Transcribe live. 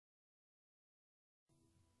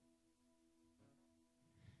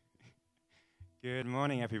Good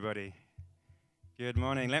morning, everybody. Good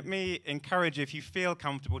morning. Let me encourage you, if you feel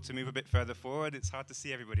comfortable, to move a bit further forward. It's hard to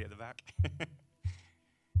see everybody at the back.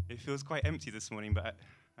 It feels quite empty this morning, but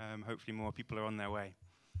hopefully more people are on their way.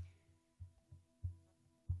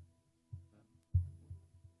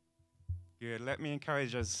 Good. Let me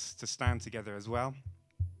encourage us to stand together as well.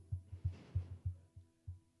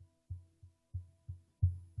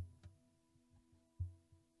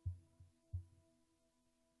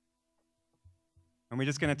 And we're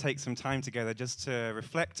just going to take some time together just to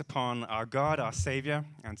reflect upon our God, our Savior,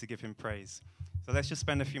 and to give him praise. So let's just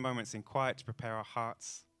spend a few moments in quiet to prepare our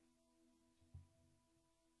hearts.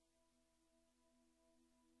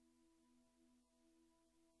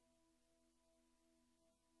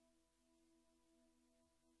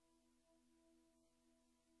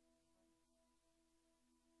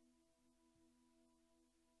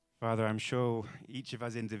 Father, I'm sure each of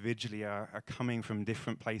us individually are coming from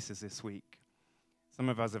different places this week. Some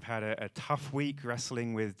of us have had a tough week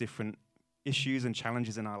wrestling with different issues and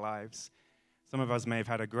challenges in our lives. Some of us may have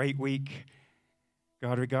had a great week.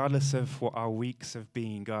 God, regardless of what our weeks have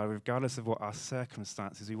been, God, regardless of what our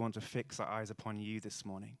circumstances, we want to fix our eyes upon you this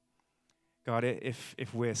morning. God, if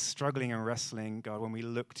we're struggling and wrestling, God, when we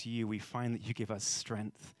look to you, we find that you give us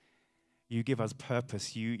strength. You give us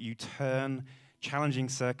purpose. You turn challenging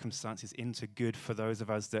circumstances into good for those of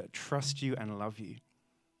us that trust you and love you.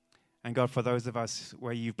 And God, for those of us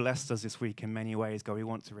where you've blessed us this week in many ways, God, we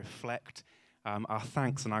want to reflect our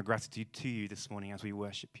thanks and our gratitude to you this morning as we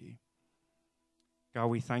worship you. God,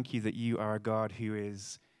 we thank you that you are a God who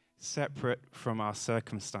is separate from our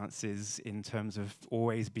circumstances in terms of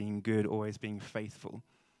always being good, always being faithful.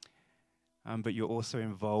 But you're also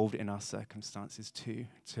involved in our circumstances too,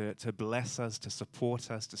 to bless us, to support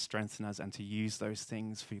us, to strengthen us, and to use those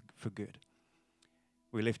things for good.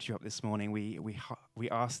 We lift you up this morning. We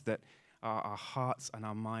ask that our hearts and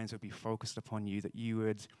our minds would be focused upon you, that you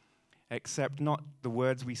would accept not the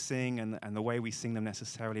words we sing and the way we sing them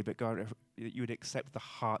necessarily, but God, that you would accept the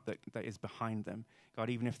heart that is behind them. God,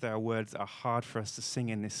 even if there are words that are hard for us to sing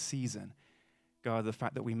in this season, God, the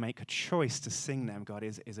fact that we make a choice to sing them, God,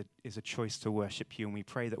 is a choice to worship you. And we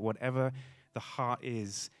pray that whatever the heart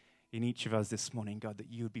is in each of us this morning, God,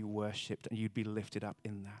 that you would be worshipped and you'd be lifted up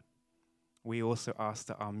in that. We also ask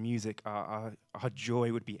that our music, our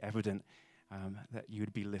joy would be evident, that you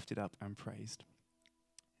would be lifted up and praised.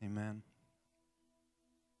 Amen.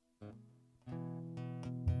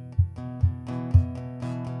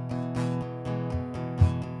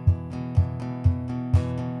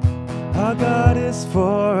 Our God is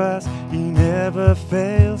for us, he never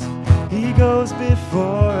fails. He goes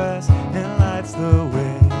before us and lights the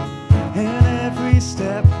way. And every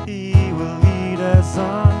step he will lead us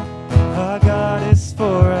on. Our God is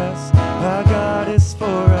for us, our God is for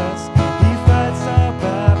us. He fights our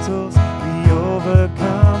battles, we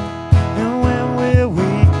overcome. And when we're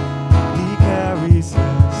weak, he carries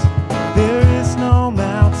us. There is no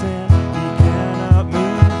mountain he cannot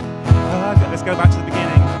move. Let's go back to the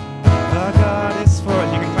beginning. Our God is for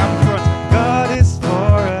us. You can clap in front. God is for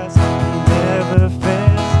us, he never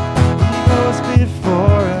fails. He goes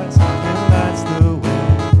before us and lights the way.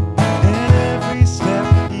 And every step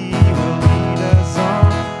he will lead us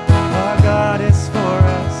on. Our God is for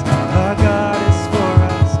us, our God is for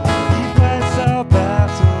us. He fights our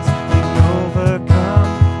battles, we overcome.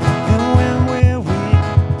 And when we're weak,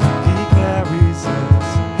 he carries us.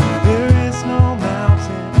 There is no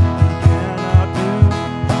mountain he cannot move.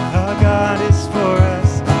 Our God is for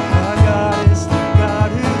us. Our God is the God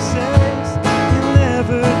who saves. He'll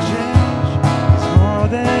never change. He's more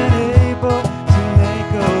than able to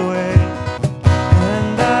make a way.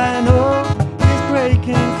 And I know he's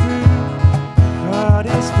breaking through. God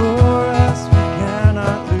is for us, we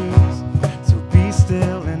cannot lose. So be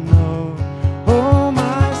still and know, oh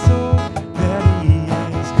my soul, that he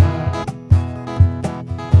is God.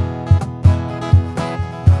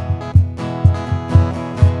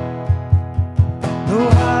 No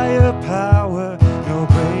higher power, no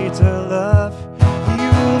greater love. He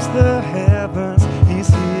rules the heavens, he's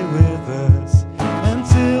here with us.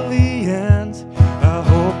 Until the end, our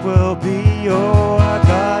hope will be, oh, our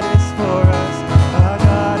God is for us. Our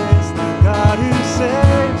God is the God who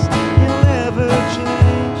saves. He'll never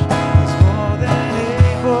change. He's more than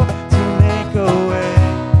able to make a way.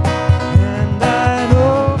 And I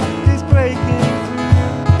know he's breaking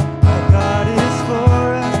through. Our God is for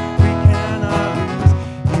us, we cannot lose.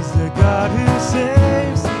 He's the God who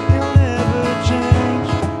saves, he'll never change.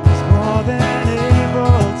 He's more than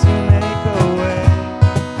able to make a way.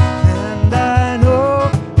 And I know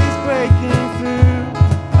he's breaking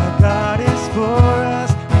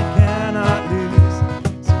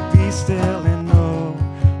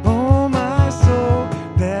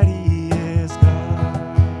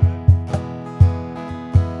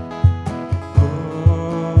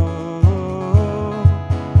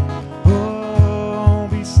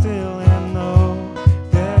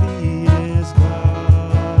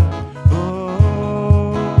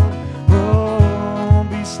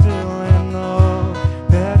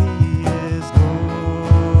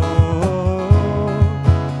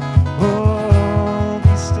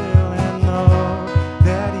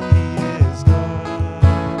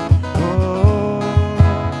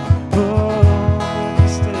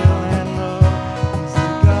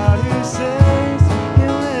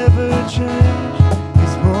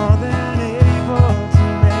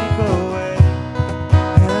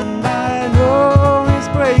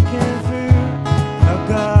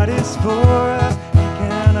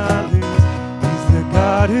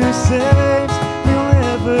who saves, He'll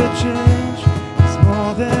never change. He's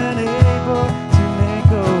more than able to make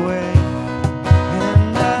a way.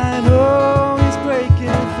 And I know He's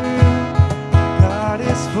breaking through. God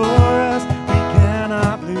is for us, we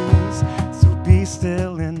cannot lose. So be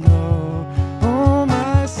still and know, oh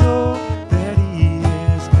my soul, that He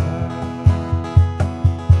is God.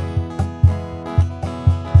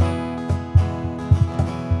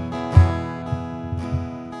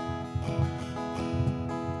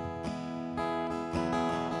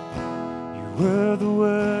 You were the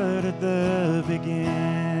Word at the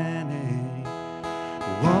beginning,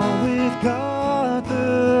 one with God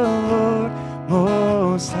the Lord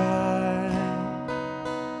Most High.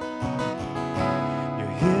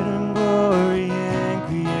 Your hidden glory in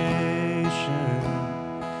creation,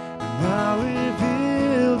 and now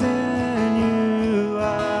revealed in you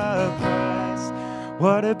are Christ.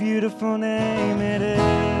 What a beautiful name it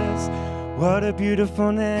is. What a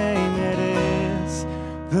beautiful name it is.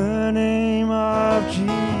 The name of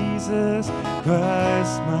Jesus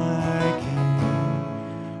Christ, my King.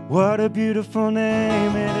 What a beautiful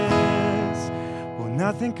name it is. Well,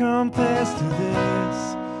 nothing compares to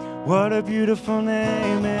this. What a beautiful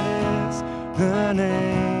name it is. The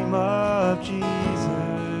name of Jesus.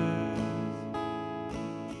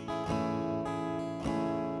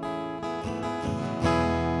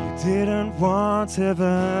 You didn't want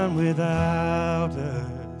heaven without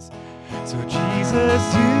us. So Jesus,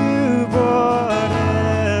 you brought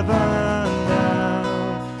heaven down.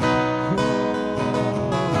 Oh,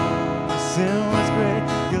 sin was great,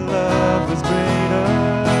 your love was greater.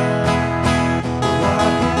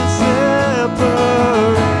 What can separate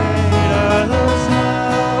us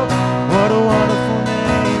now? What a wonderful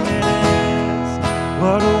name it is.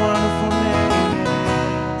 What a wonderful name it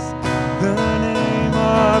is. The name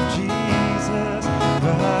of Jesus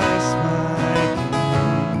Christ, my King.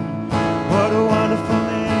 What a wonderful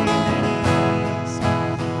name it is.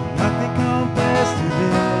 Nothing compares to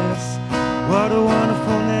this. What a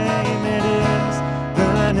wonderful name it is.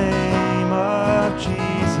 The name of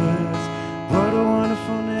Jesus. What a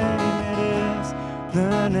wonderful name it is.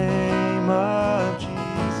 The name of Jesus.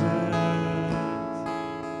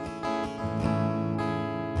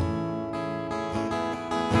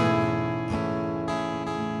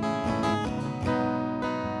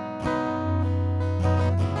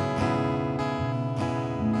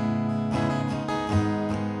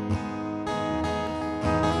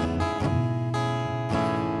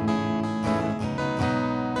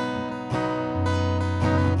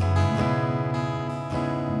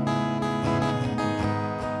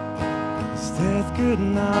 Death could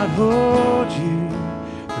not hold you,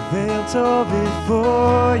 the veil tore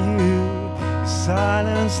before you. You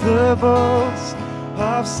silenced the boast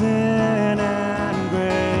of sin and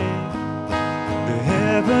grave. The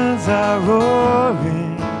heavens are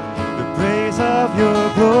roaring, the praise of your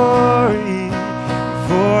glory.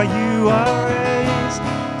 For you are raised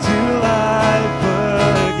to life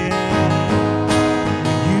again.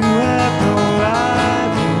 You have no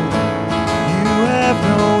rival, you have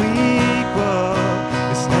no equal.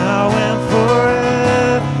 It's now and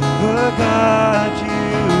forever, God, you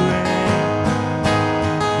reign.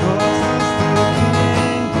 Yours is the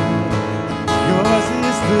kingdom, yours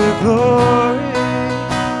is the glory,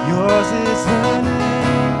 yours is the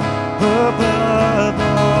name above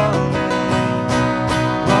all names.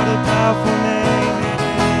 What a powerful name it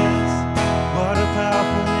is. What a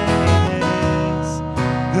powerful name it is.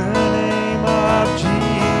 The name of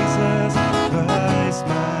Jesus Christ,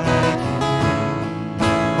 my King.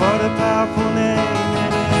 What a powerful name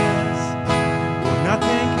it is. Well,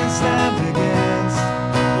 nothing can stand against.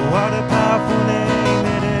 What a powerful name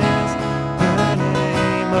it is. The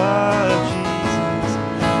name of Jesus.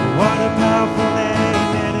 What a powerful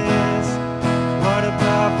name it is. What a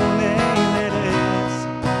powerful name it is.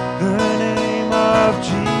 The name of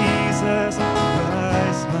Jesus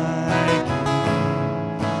Christ, my King.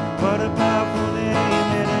 What a powerful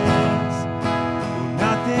name it is. Well,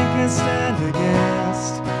 nothing can stand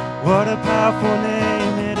against. What a powerful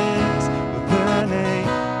name it is. The name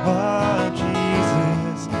of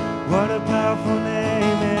Jesus. What a powerful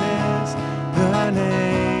name it is. The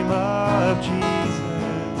name of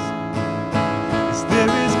Jesus. Yes,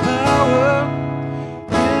 there is power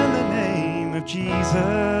in the name of Jesus.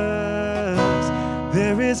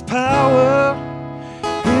 There is power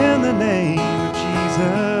in the name of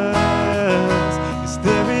Jesus. Yes,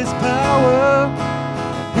 there is power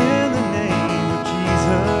in the name of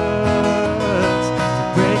Jesus. To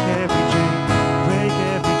break every chain, break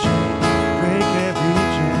every chain, break every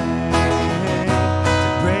chain. To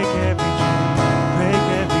break every chain, break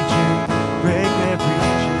every chain, break every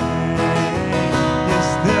chain.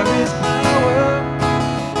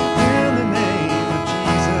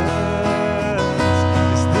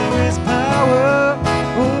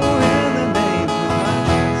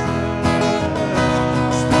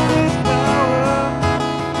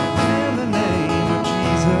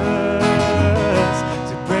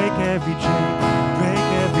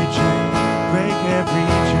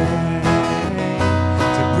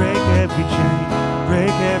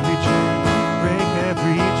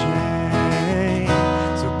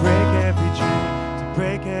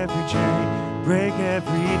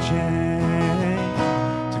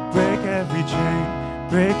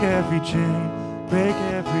 every chain, break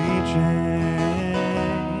every chain.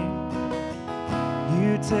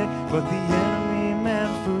 You take what the enemy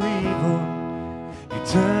meant for evil, you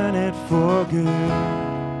turn it for good,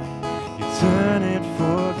 you turn it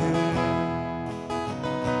for good.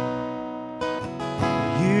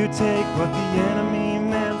 You take what the enemy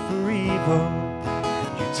meant for evil,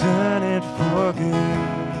 you turn it for good.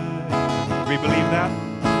 We believe that?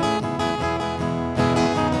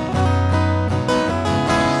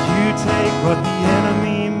 You take what the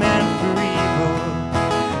enemy meant for evil,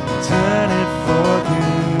 you turn it for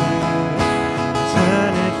good,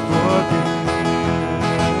 turn it for good.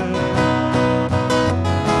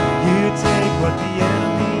 You take what the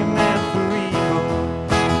enemy meant for evil,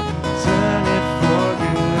 turn it for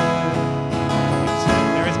good.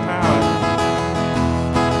 There is power.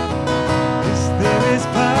 Yes, there is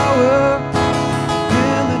power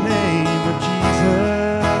in the name of Jesus.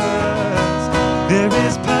 There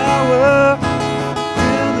is power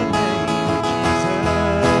in the name of Jesus.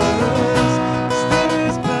 Yes, there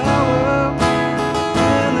is power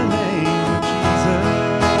in the name of Jesus.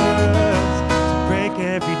 To break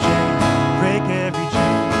every chain, break every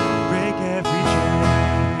chain, break every chain,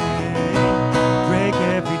 break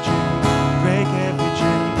every chain, break every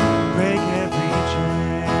chain, break every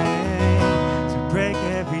chain. To break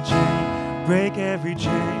every chain, break every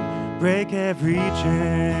chain, break every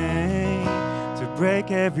chain. To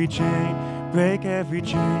break every chain, break every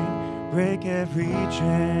chain, break every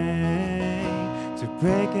chain. To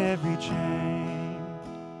break every chain.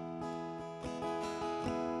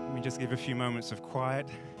 Let me just give a few moments of quiet.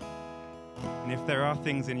 And if there are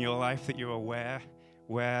things in your life that you're aware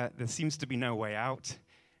where there seems to be no way out,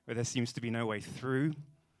 where there seems to be no way through,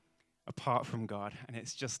 apart from God, and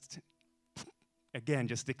it's just, again,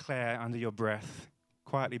 just declare under your breath,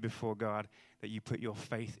 quietly before God, that you put your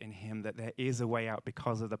faith in Him, that there is a way out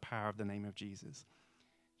because of the power of the name of Jesus.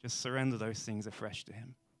 Just surrender those things afresh to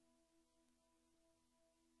Him.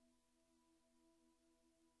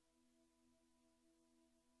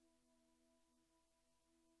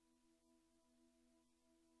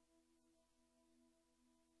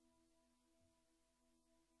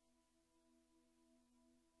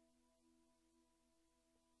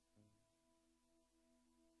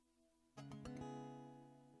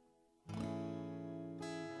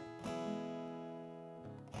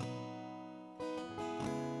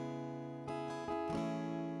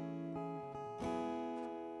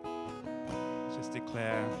 Just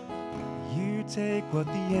declare, You take what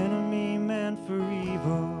the enemy meant for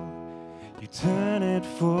evil, you turn it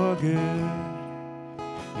for good,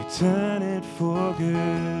 you turn it for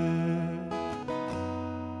good.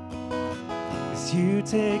 As you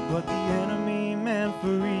take what the enemy meant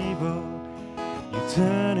for evil, you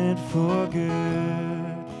turn it for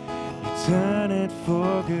good, you turn it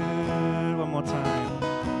for good. One more time.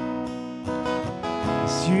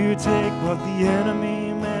 As you take what the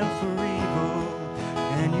enemy meant for evil,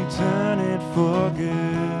 and you turn it for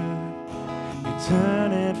good, you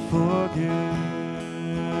turn it for good.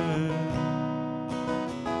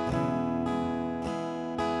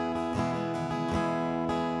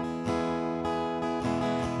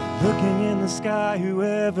 Looking in the sky,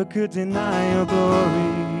 whoever could deny your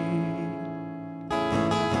glory?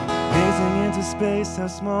 Gazing into space, how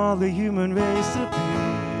small the human race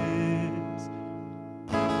appears.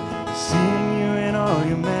 Seeing you in all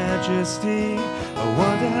your majesty, I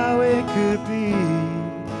wonder how it could be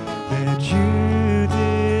that you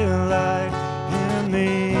delight in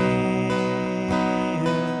me.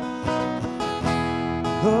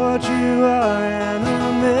 Lord, you are an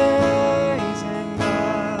amazing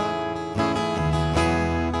God.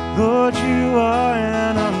 Lord, you are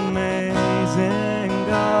an amazing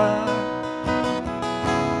God.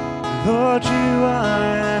 Lord, you are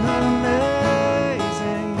an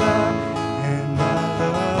amazing God, and I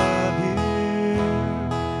love you.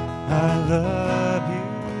 I love you.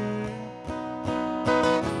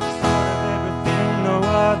 Out of everything, no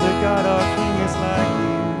other God or King is like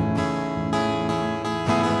you.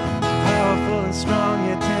 Powerful and strong,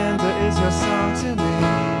 yet tender is your song to me.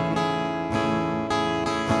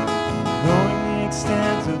 Knowing the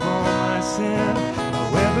extent of all my sin,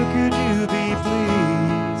 however could you be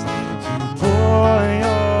pleased to pour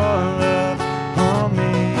your love on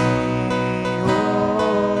me?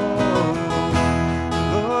 Oh,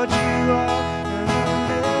 Lord, you are an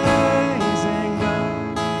amazing God.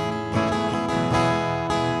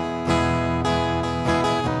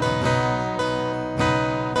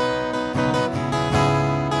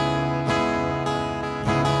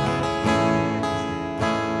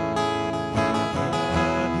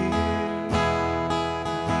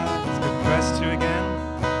 let's go press 2 again.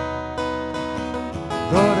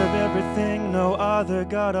 King, no other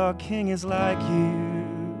God or King is like you.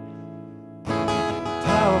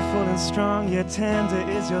 Powerful and strong, yet tender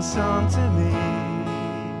is your song to me.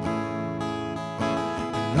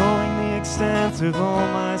 Knowing the extent of all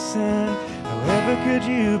my sin, however could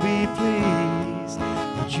you be pleased?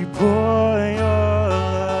 Would you pour your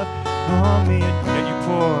love on me? And you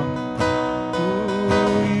pour,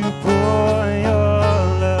 ooh, you pour your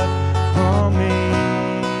love on me.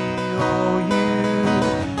 Oh, you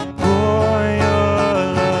pour your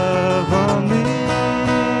love on me.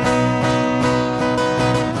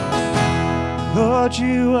 Lord,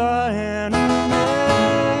 you are an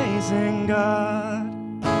amazing God.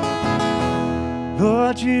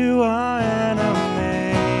 Lord, you are an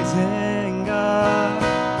amazing God.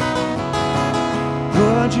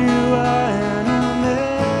 Lord, you are an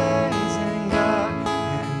amazing God.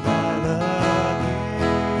 And I love you.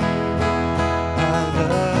 I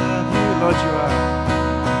love you. Lord, you are.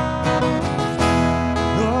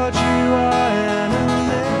 Lord, you are an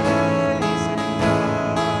amazing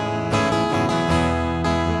God.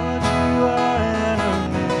 Lord, you are an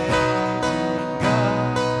amazing God.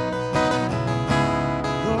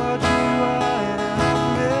 Lord, you are an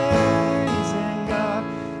amazing God,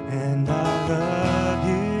 and I love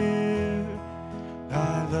you. I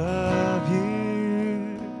love you.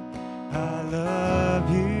 I love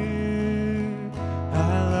you. I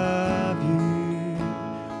love you.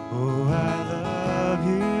 Oh, I love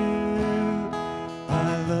you. I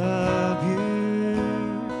love you.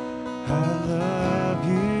 I love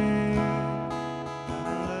you. I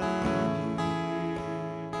love you.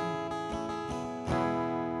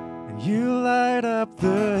 And you light up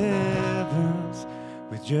the heavens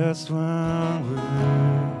with just one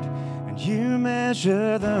word, and you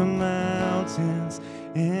measure the mountains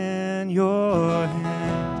in your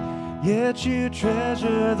hand. Yet you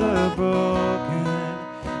treasure the broken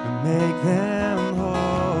and make them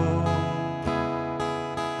whole.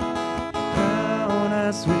 Crown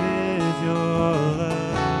us with your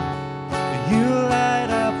love. You light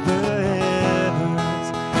up the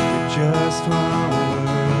heavens with just one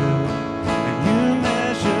word, and you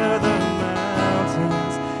measure the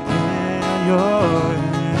mountains in your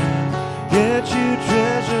hand. Yet you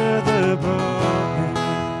treasure the broken,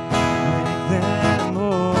 make them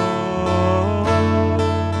whole.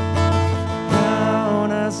 Crown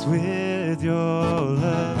us with your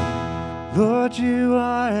love. Lord, you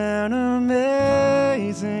are an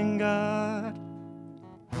amazing God.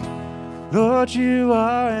 Lord, you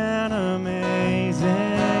are an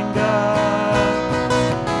amazing God.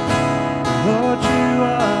 Lord, you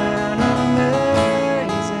are an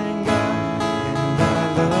amazing God, and I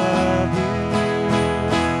love you.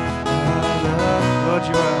 I love, Lord,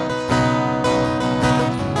 you are.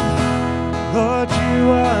 Lord, you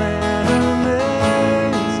are an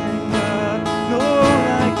amazing God. No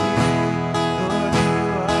like you. Lord, you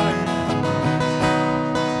are an amazing.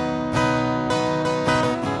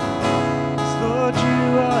 Lord, you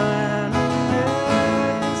are an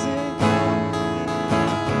amazing God.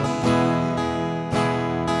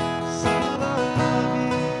 So I love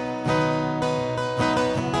you.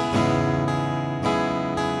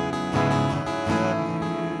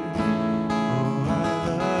 Oh, I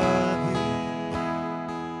love you.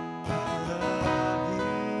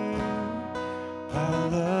 I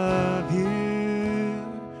love you.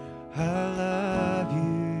 I love you.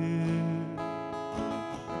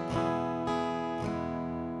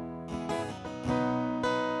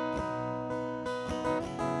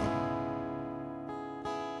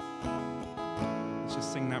 Let's just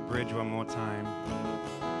sing that bridge one more time.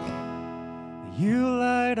 You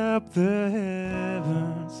light up the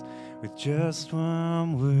heavens with just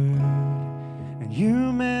one word, and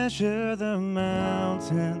you measure the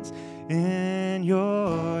mountains in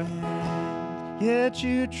your hand. Yet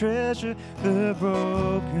you treasure the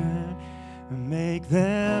broken and make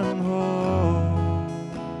them whole.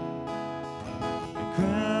 You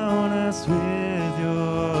crown us with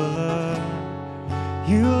your love.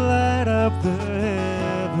 You light up the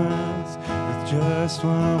heavens with just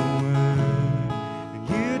one word, and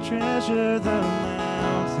you treasure the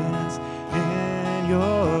mountains in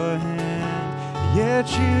your hand. Yet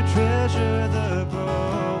you treasure the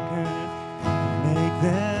broken and make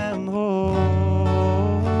them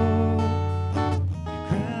whole. You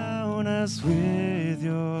crown us with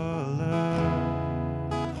your love.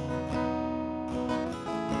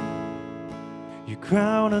 You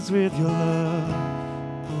crown us with your love.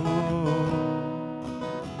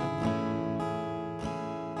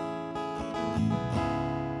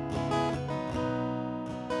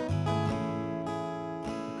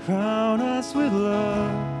 Crown us with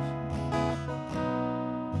love.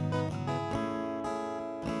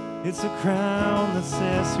 It's a crown that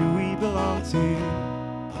says who we belong to.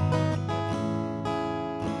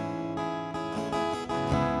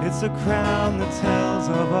 It's a crown that tells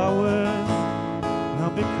of our worth,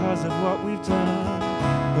 not because of what we've done,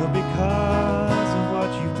 but because of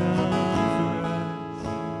what you've done for us.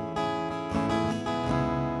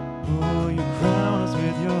 Oh, you crown us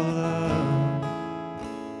with your love.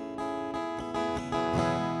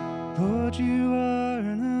 Lord, you are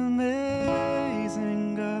an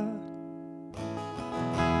amazing God.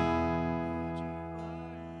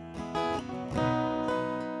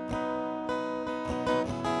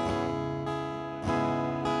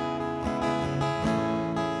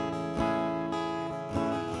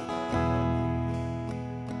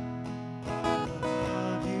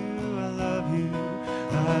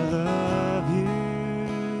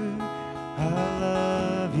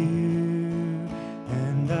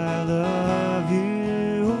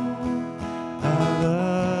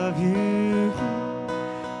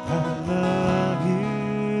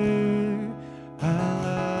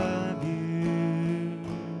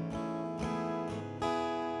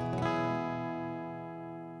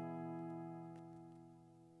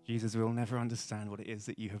 Jesus, we'll never understand what it is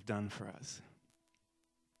that you have done for us.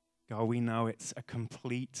 God, we know it's a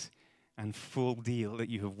complete and full deal that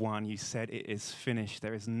you have won. You said it is finished.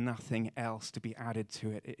 There is nothing else to be added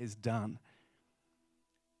to it. It is done.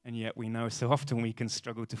 And yet we know so often we can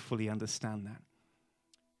struggle to fully understand that.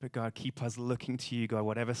 But God, keep us looking to you, God,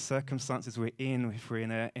 whatever circumstances we're in, if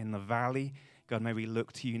we're in the valley, God, may we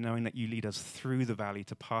look to you knowing that you lead us through the valley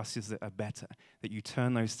to pastures that are better, that you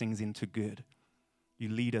turn those things into good. You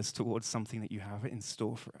lead us towards something that you have in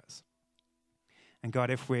store for us. And God,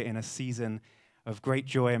 if we're in a season of great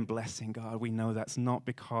joy and blessing, God, we know that's not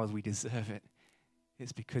because we deserve it.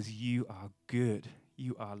 It's because you are good.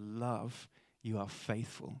 You are love. You are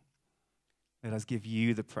faithful. Let us give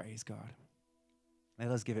you the praise, God. Let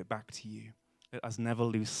us give it back to you. Let us never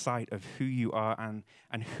lose sight of who you are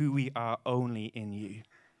and who we are only in you.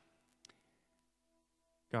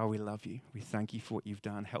 God, we love you. We thank you for what you've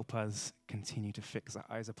done. Help us continue to fix our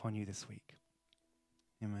eyes upon you this week.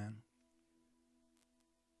 Amen.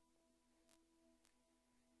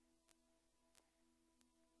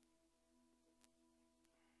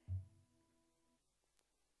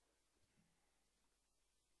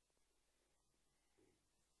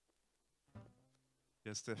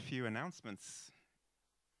 Just a few announcements.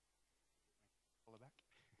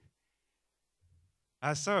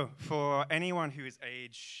 So, for anyone who is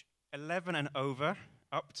age 11 and over,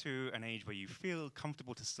 up to an age where you feel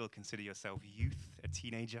comfortable to still consider yourself youth, a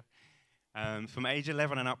teenager, from age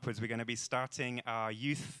 11 and upwards, we're going to be starting our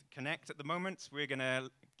Youth Connect at the moment. We're going to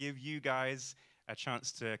give you guys a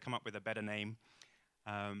chance to come up with a better name.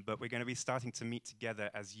 But we're going to be starting to meet together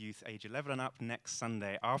as youth age 11 and up next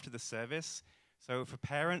Sunday after the service. So for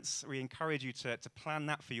parents, we encourage you to plan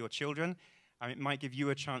that for your children. It might give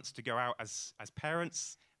you a chance to go out as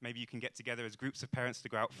parents. Maybe you can get together as groups of parents to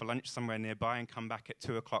go out for lunch somewhere nearby and come back at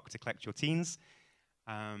 2 o'clock to collect your teens.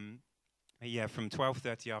 From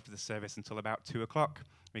 12:30 after the service until about 2 o'clock,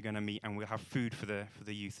 we're going to meet and we'll have food for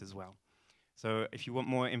the youth as well. So if you want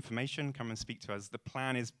more information, come and speak to us. The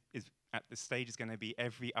plan is at this stage is going to be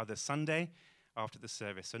every other Sunday after the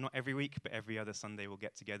service. So not every week, but every other Sunday we'll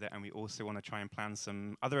get together, and we also want to try and plan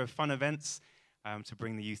some other fun events to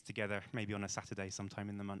bring the youth together, maybe on a Saturday sometime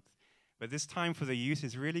in the month. But this time for the youth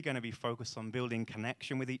is really going to be focused on building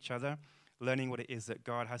connection with each other, learning what it is that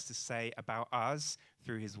God has to say about us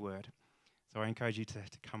through his word. So I encourage you to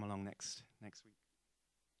come along next week.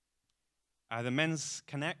 The Men's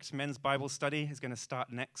Connect, Men's Bible Study, is going to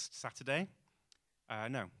start next Saturday.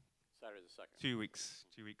 Saturday the 2nd. 2 weeks,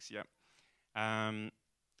 yeah. 9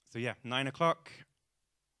 o'clock.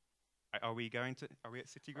 Are we at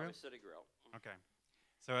City Grill? City Grill. Okay.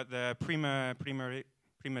 So at the Primavera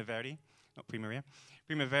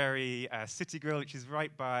City Grill, which is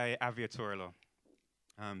right by Avia Torello.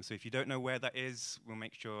 So if you don't know where that is, we'll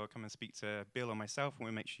make sure, come and speak to Bill or myself, and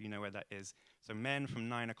we'll make sure you know where that is. So men from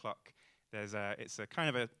 9 o'clock. It's a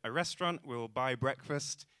kind of a restaurant. We'll buy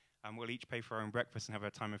breakfast, and we'll each pay for our own breakfast and have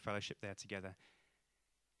a time of fellowship there together.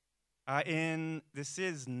 This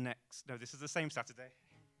is the same Saturday.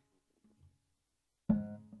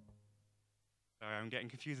 Sorry, I'm getting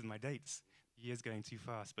confused with my dates. The year's going too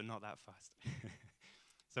fast, but not that fast.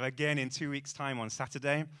 So again, in 2 weeks' time on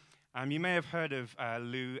Saturday, you may have heard of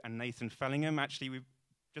Lou and Nathan Fellingham. Actually,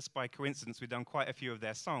 just by coincidence, we've done quite a few of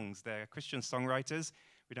their songs. They're Christian songwriters.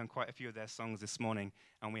 We've done quite a few of their songs this morning,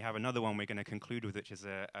 and we have another one we're going to conclude with, which is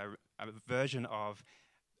a version of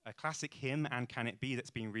a classic hymn, And Can It Be, that's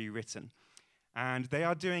been rewritten. And they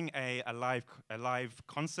are doing a live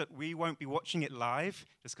concert. We won't be watching it live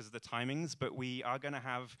just because of the timings, but we're going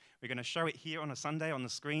to show it here on a Sunday on the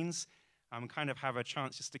screens, kind of have a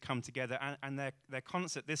chance just to come together. And their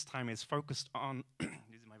concert this time is focused on,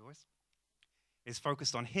 losing my voice, is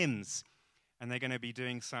focused on hymns. And they're going to be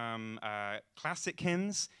doing some classic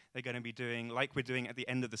hymns. They're going to be doing, like we're doing at the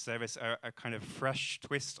end of the service, a kind of fresh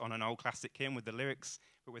twist on an old classic hymn with the lyrics,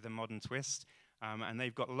 but with a modern twist. And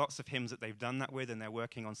they've got lots of hymns that they've done that with, and they're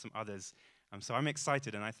working on some others. So I'm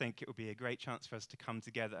excited, and I think it will be a great chance for us to come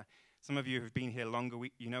together. Some of you who've been here longer,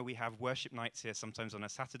 you know we have worship nights here sometimes on a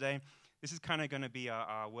Saturday. This is kind of going to be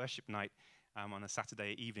our worship night on a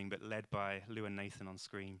Saturday evening, but led by Lou and Nathan on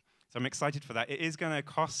screen. So I'm excited for that. It is going to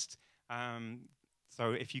cost,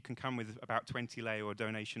 so if you can come with about 20 lei or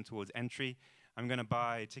donation towards entry, I'm going to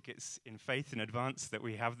buy tickets in faith in advance that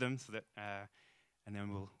we have them, so that... and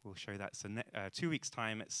then we'll show that. So 2 weeks'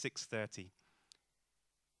 time at 6:30.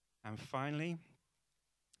 And finally,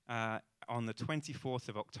 on the 24th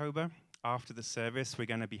of October, after the service, we're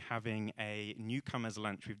going to be having a newcomers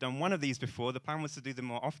lunch. We've done one of these before. The plan was to do them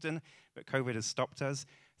more often, but COVID has stopped us.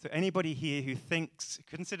 So anybody here who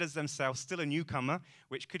considers themselves still a newcomer,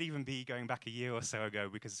 which could even be going back a year or so ago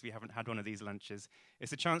because we haven't had one of these lunches,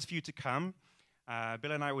 it's a chance for you to come.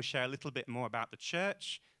 Bill and I will share a little bit more about the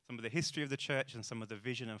church, some of the history of the church, and some of the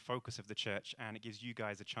vision and focus of the church, and it gives you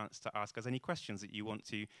guys a chance to ask us any questions that you want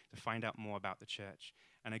to find out more about the church,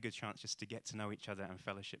 and a good chance just to get to know each other and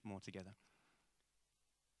fellowship more together.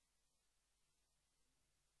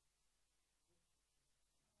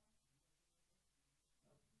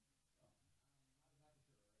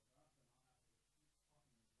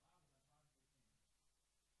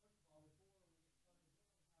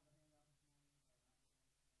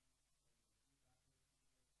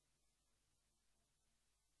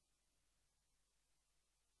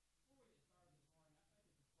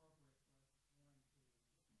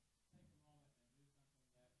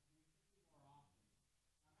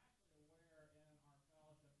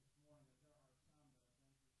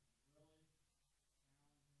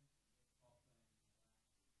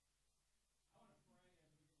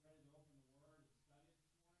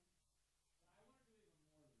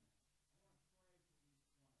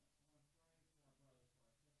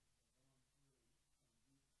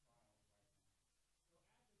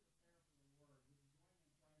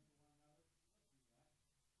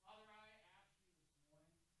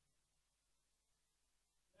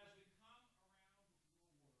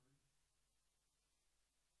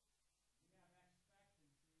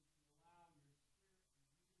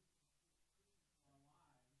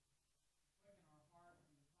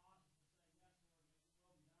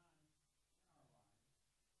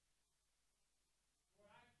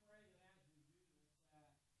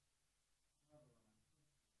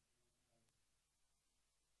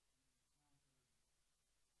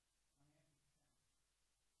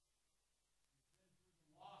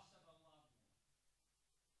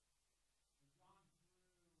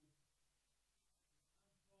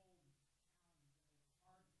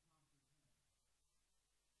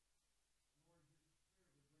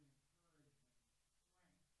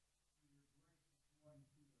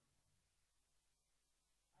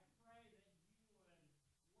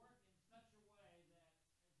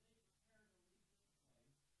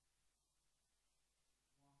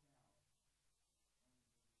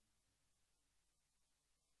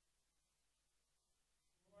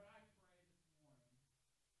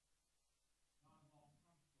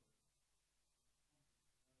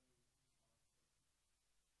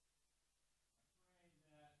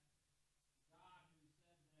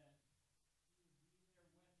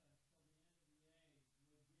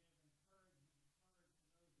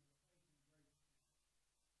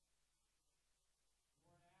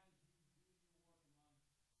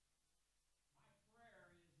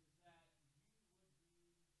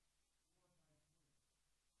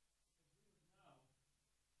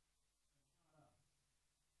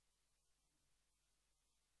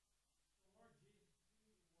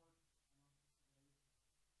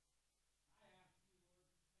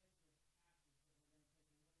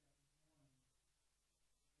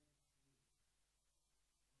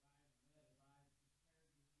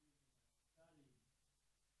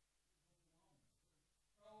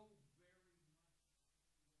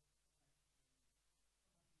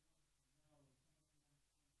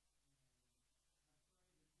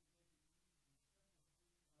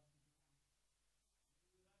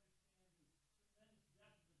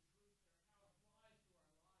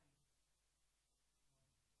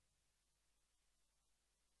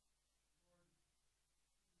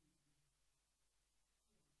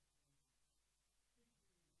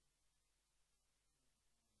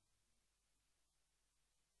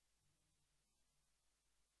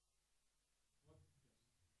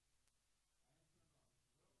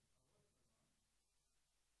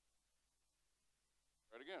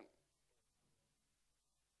 it again.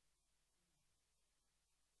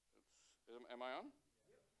 Am I on?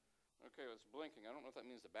 Okay, it's blinking. I don't know if that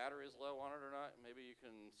means the battery is low on it or not. Maybe you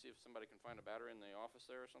can see if somebody can find a battery in the office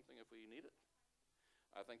there or something if we need it.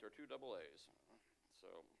 I think there are 2 AA's.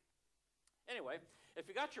 So, anyway,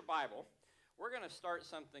 if you got your Bible, we're going to start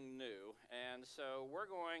something new. And so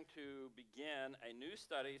we're going to begin a new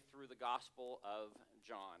study through the Gospel of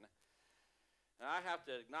John. And I have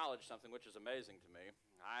to acknowledge something which is amazing to me.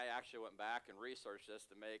 I actually went back and researched this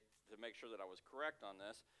to make sure that I was correct on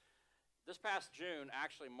this. This past June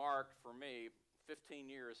actually marked for me 15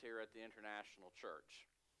 years here at the International Church.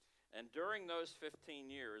 And during those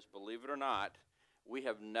 15 years, believe it or not, we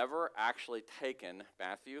have never actually taken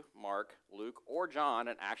Matthew, Mark, Luke, or John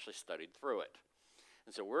and actually studied through it.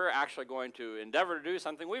 And so we're actually going to endeavor to do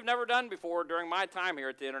something we've never done before during my time here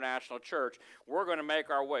at the International Church. We're going to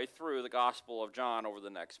make our way through the Gospel of John over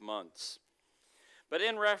the next months. But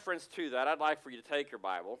in reference to that, I'd like for you to take your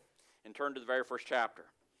Bible and turn to the very first chapter.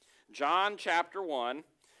 John chapter 1.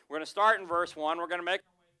 We're going to start in verse 1. We're going to make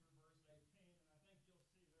our way through verse 18, and I think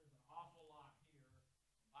you'll see there's an awful lot here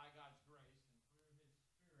by God's grace, and through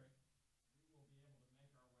His Spirit, we will be able to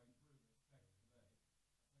make our way through this text today.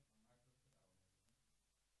 I think my mic just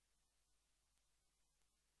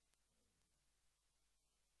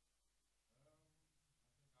cut out.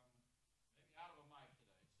 I think I'm maybe out of a mic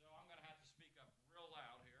today, so I'm going to have to speak up real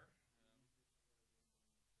loud here.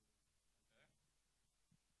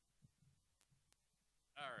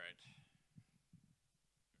 All right. Just a bit.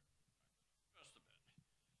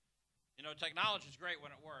 You know, technology is great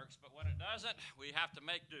when it works, but when it doesn't, we have to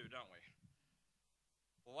make do, don't we?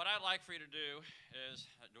 Well, what I'd like for you to do is,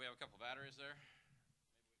 do we have a couple batteries there? Maybe we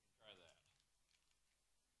can try that.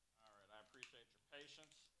 All right, I appreciate your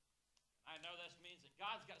patience. I know this means that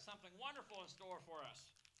God's got something wonderful in store for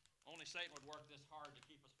us. Only Satan would work this hard to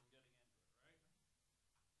keep us from getting into it, right?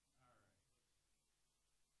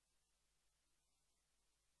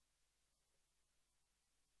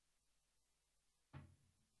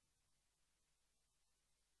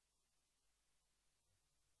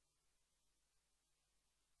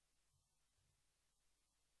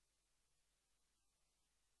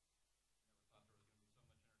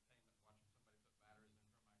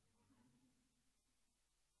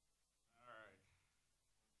 All right.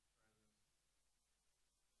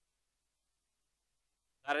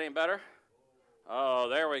 That any better? Oh,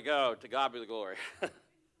 there we go. To God be the glory.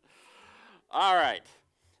 All right.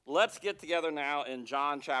 Let's get together now in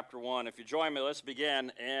John chapter 1. If you join me, let's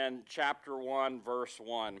begin in chapter 1, verse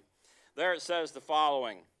 1. There it says the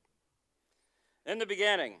following. In the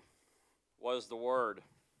beginning was the Word.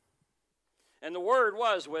 And the Word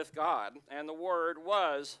was with God, and the Word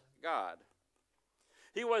was God.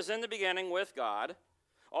 He was in the beginning with God.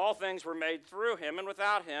 All things were made through him, and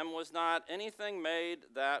without him was not anything made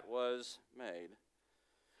that was made.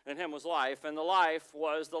 In him was life, and the life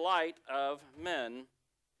was the light of men.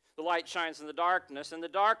 The light shines in the darkness, and the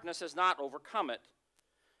darkness has not overcome it.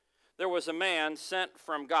 There was a man sent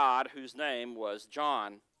from God whose name was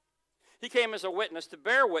John. He came as a witness to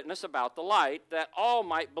bear witness about the light, that all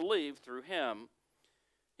might believe through him.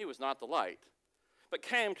 He was not the light, but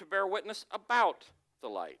came to bear witness about the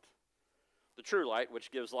light. The true light,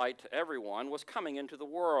 which gives light to everyone, was coming into the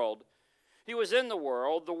world. He was in the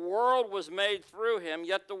world was made through him,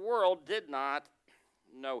 yet the world did not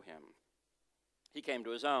know him. He came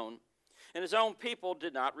to his own, and his own people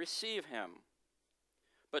did not receive him.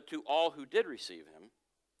 But to all who did receive him,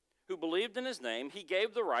 who believed in his name, he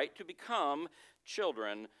gave the right to become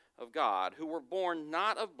children of God, who were born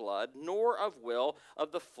not of blood, nor of will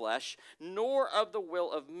of the flesh, nor of the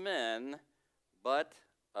will of men, but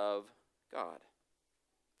of God.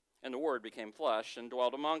 And the Word became flesh and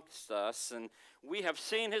dwelt amongst us, and we have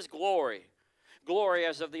seen his glory, glory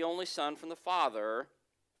as of the only Son from the Father,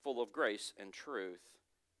 full of grace and truth.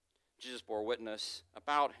 Jesus bore witness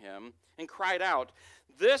about him and cried out,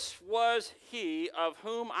 "This was he of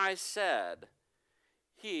whom I said,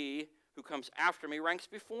 he who comes after me ranks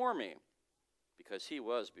before me, because he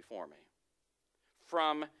was before me."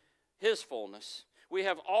 From his fullness we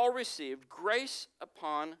have all received grace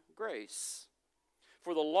upon grace.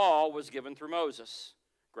 For the law was given through Moses.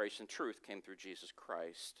 Grace and truth came through Jesus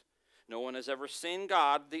Christ. No one has ever seen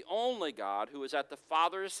God, the only God who is at the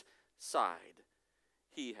Father's side.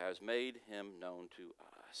 He has made him known to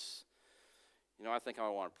us. You know, I think I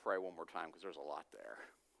want to pray one more time because there's a lot there.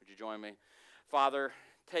 Would you join me? Father,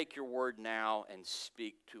 take your word now and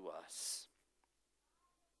speak to us.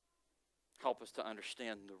 Help us to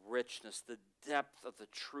understand the richness, the depth of the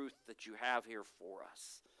truth that you have here for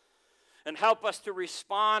us. And help us to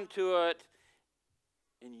respond to it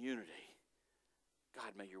in unity.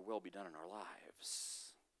 God, may your will be done in our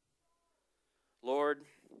lives. Lord,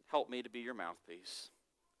 help me to be your mouthpiece.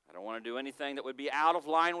 I don't want to do anything that would be out of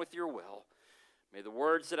line with your will. May the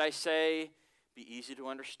words that I say be easy to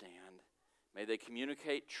understand. May they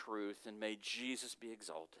communicate truth, and may Jesus be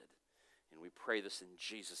exalted. And we pray this in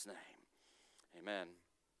Jesus' name. Amen.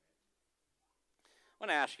 I want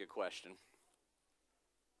to ask you a question.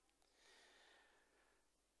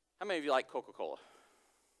 How many of you like Coca-Cola?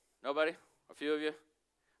 Nobody? A few of you?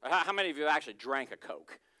 How many of you actually drank a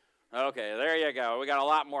Coke? Okay, there you go. We got a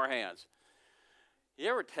lot more hands. You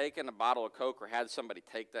ever taken a bottle of Coke or had somebody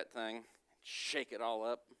take that thing and shake it all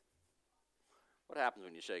up? What happens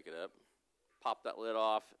when you shake it up? Pop that lid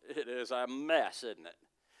off. It is a mess, isn't it?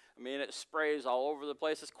 I mean, it sprays all over the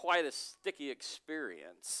place. It's quite a sticky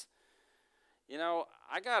experience. You know,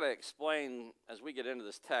 I got to explain as we get into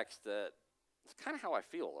this text that it's kind of how I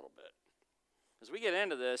feel a little bit. As we get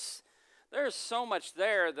into this, there's so much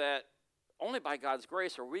there that only by God's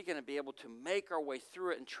grace are we going to be able to make our way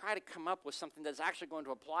through it and try to come up with something that's actually going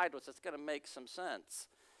to apply to us that's going to make some sense.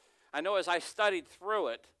 I know as I studied through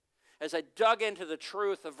it, as I dug into the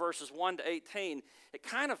truth of verses 1 to 18, it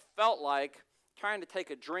kind of felt like trying to take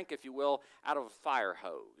a drink, if you will, out of a fire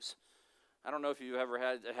hose. I don't know if you've ever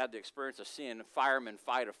had the experience of seeing firemen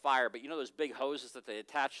fight a fire, but you know those big hoses that they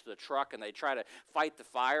attach to the truck and they try to fight the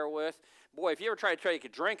fire with? Boy, if you ever try to take a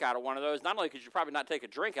drink out of one of those, not only could you probably not take a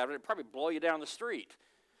drink out of it, it'd probably blow you down the street.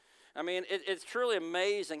 I mean, it's truly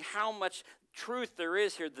amazing how much truth there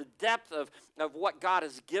is here, the depth of what God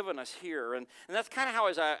has given us here. And that's kind of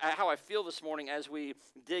how I feel this morning as we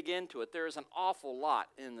dig into it. There is an awful lot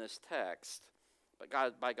in this text, but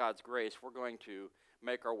by God's grace, we're going to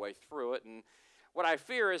make our way through it. And what I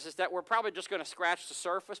fear is that we're probably just going to scratch the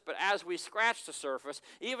surface, but as we scratch the surface,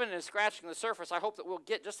 even in scratching the surface, I hope that we'll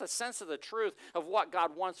get just a sense of the truth of what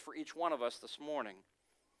God wants for each one of us this morning.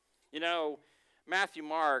 You know, Matthew,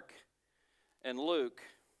 Mark, and Luke,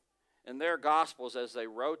 in their Gospels as they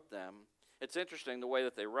wrote them, it's interesting the way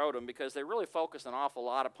that they wrote them because they really focused an awful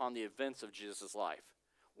lot upon the events of Jesus' life,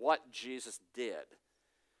 what Jesus did.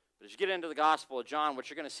 But as you get into the Gospel of John, what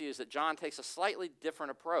you're going to see is that John takes a slightly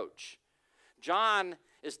different approach. John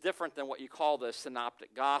is different than what you call the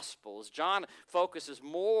synoptic Gospels. John focuses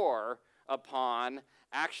more upon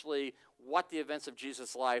actually what the events of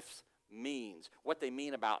Jesus' life means, what they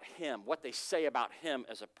mean about him, what they say about him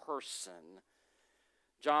as a person.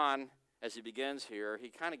 John, as he begins here, he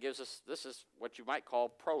kind of gives us, this is what you might call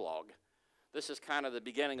prologue. This is kind of the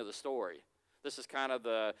beginning of the story. This is kind of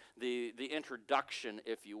the introduction,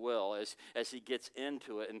 if you will, as he gets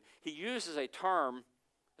into it. And he uses a term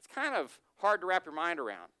that's kind of hard to wrap your mind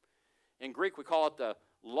around. In Greek, we call it the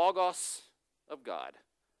logos of God.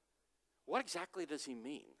 What exactly does he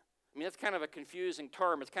mean? I mean, that's kind of a confusing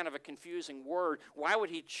term. It's kind of a confusing word. Why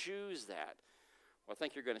would he choose that? Well, I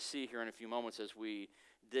think you're going to see here in a few moments as we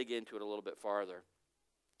dig into it a little bit farther.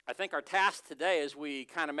 I think our task today as we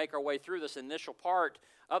kind of make our way through this initial part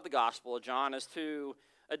of the Gospel of John is to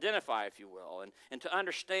identify, if you will, and to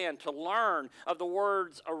understand, to learn of the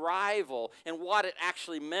word's arrival and what it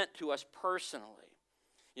actually meant to us personally.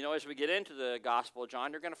 You know, as we get into the Gospel of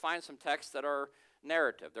John, you're going to find some texts that are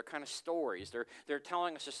narrative. They're kind of stories. They're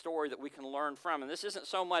telling us a story that we can learn from. And this isn't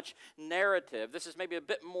so much narrative. This is maybe a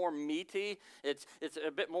bit more meaty. It's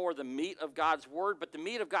a bit more the meat of God's Word, but the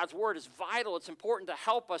meat of God's Word is vital. It's important to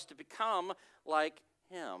help us to become like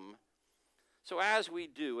Him. So as we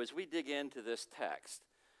dig into this text,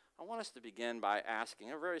 I want us to begin by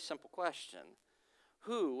asking a very simple question.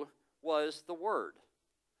 Who was the Word?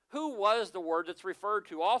 Who was the Word that's referred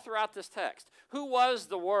to all throughout this text? Who was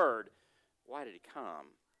the Word? Why did he come?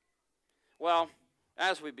 Well,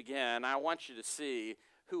 as we begin, I want you to see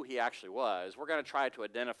who he actually was. We're going to try to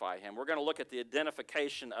identify him. We're going to look at the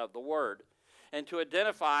identification of the Word. And to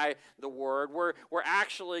identify the Word, we're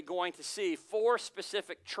actually going to see 4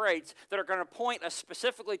 specific traits that are going to point us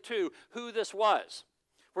specifically to who this was.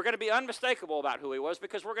 We're going to be unmistakable about who he was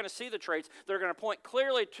because we're going to see the traits that are going to point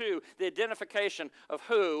clearly to the identification of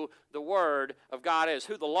who the Word of God is,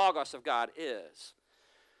 who the Logos of God is.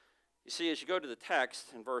 You see, as you go to the text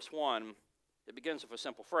in verse 1, it begins with a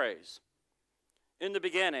simple phrase. In the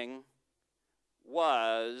beginning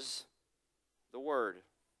was the Word.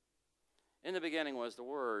 In the beginning was the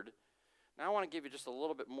Word. Now I want to give you just a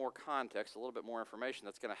little bit more context, a little bit more information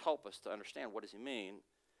that's going to help us to understand what does he mean.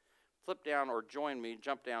 Flip down or join me,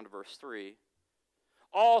 jump down to verse 3.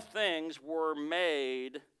 All things were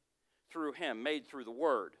made through him, made through the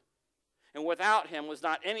Word. And without him was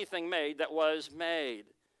not anything made that was made.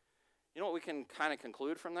 You know what we can kind of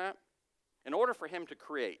conclude from that? In order for him to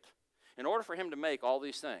create, In order for him to make all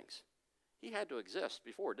these things, he had to exist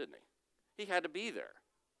before, didn't he? He had to be there.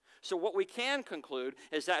 So what we can conclude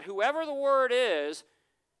is that whoever the Word is,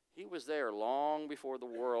 he was there long before the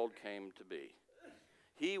world came to be.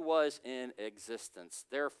 He was in existence.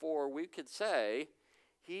 Therefore, we could say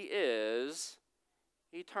he is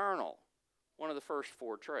eternal. One of the first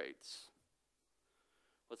four traits.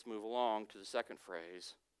 Let's move along to the second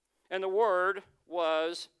phrase. And the Word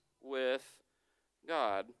was with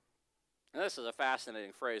God. And this is a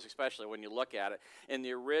fascinating phrase, especially when you look at it in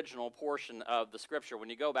the original portion of the Scripture. When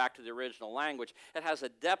you go back to the original language, it has a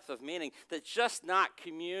depth of meaning that's just not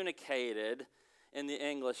communicated in the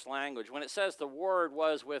English language. When it says the Word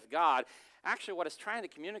was with God, actually what it's trying to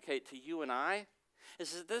communicate to you and I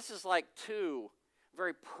is that this is like two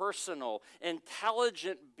very personal,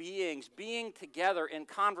 intelligent beings being together in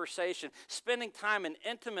conversation, spending time in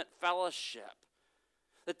intimate fellowship.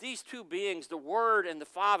 That these two beings, the Word and the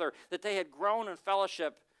Father, that they had grown in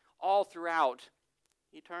fellowship all throughout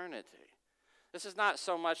eternity. This is not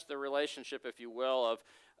so much the relationship, if you will,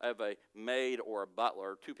 of a maid or a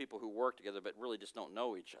butler, two people who work together but really just don't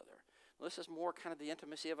know each other. This is more kind of the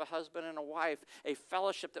intimacy of a husband and a wife, a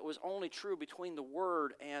fellowship that was only true between the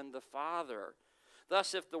Word and the Father.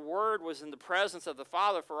 Thus, if the Word was in the presence of the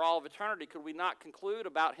Father for all of eternity, could we not conclude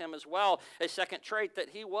about him as well a second trait,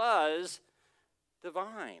 that he was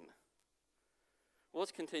divine? Well,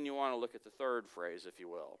 let's continue on and look at the third phrase, if you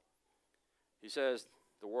will. He says,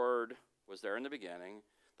 the Word was there in the beginning,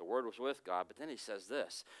 the Word was with God, but then he says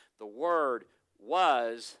this, the Word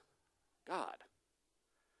was God.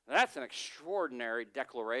 Now, that's an extraordinary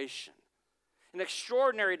declaration. An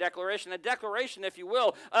extraordinary declaration, a declaration, if you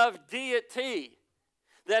will, of deity.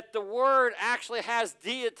 That the Word actually has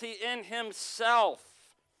deity in himself.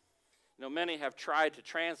 You know, many have tried to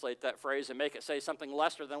translate that phrase and make it say something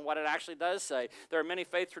lesser than what it actually does say. There are many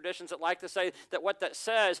faith traditions that like to say that what that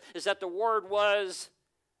says is that the Word was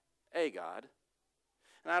a God.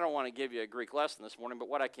 And I don't want to give you a Greek lesson this morning, but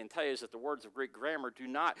what I can tell you is that the words of Greek grammar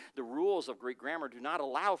the rules of Greek grammar do not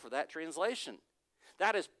allow for that translation.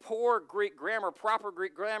 That is poor Greek grammar. Proper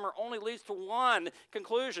Greek grammar only leads to one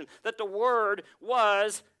conclusion, that the Word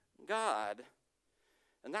was God.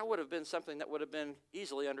 And that would have been something that would have been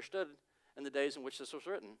easily understood in the days in which this was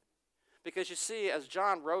written. Because you see, as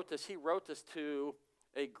John wrote this, he wrote this to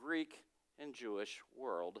a Greek and Jewish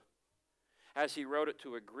world. As he wrote it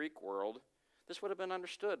to a Greek world, this would have been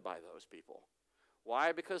understood by those people.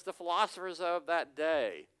 Why? Because the philosophers of that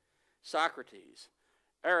day, Socrates,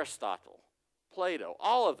 Aristotle, Plato,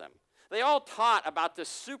 all of them, they all taught about this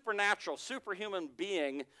supernatural, superhuman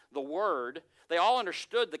being, the Word. They all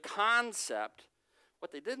understood the concept.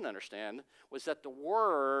 What they didn't understand was that the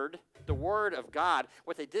Word of God,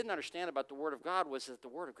 what they didn't understand about the Word of God was that the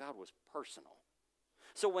Word of God was personal.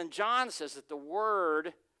 So when John says that the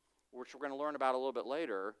Word, which we're going to learn about a little bit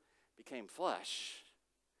later, became flesh,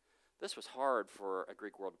 this was hard for a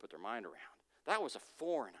Greek world to put their mind around. That was a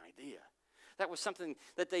foreign idea. That was something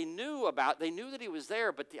that they knew about. They knew that he was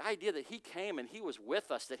there, but the idea that he came and he was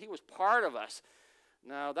with us, that he was part of us,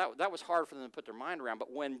 no, that was hard for them to put their mind around.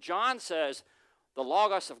 But when John says the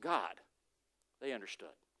Logos of God, they understood.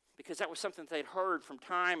 Because that was something that they'd heard from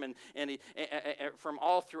time and from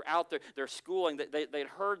all throughout their schooling. They'd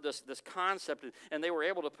heard this concept, and they were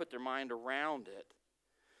able to put their mind around it.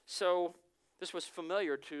 So this was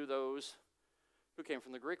familiar to those who came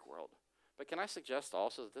from the Greek world. But can I suggest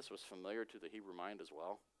also that this was familiar to the Hebrew mind as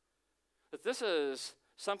well? That this is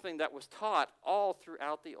something that was taught all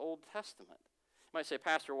throughout the Old Testament. You might say,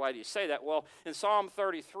 Pastor, why do you say that? Well, in Psalm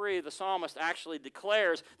 33, the psalmist actually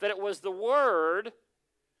declares that it was the Word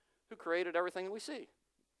who created everything that we see.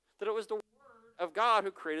 That it was the Word of God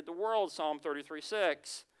who created the world, Psalm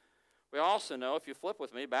 33:6. We also know, if you flip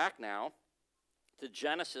with me back now to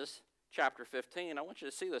Genesis chapter 15, I want you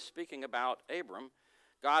to see this speaking about Abram.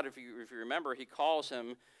 God, if you remember, he calls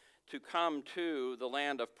him to come to the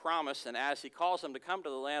land of promise, and as he calls him to come to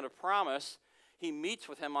the land of promise, he meets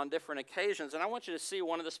with him on different occasions. And I want you to see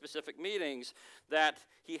one of the specific meetings that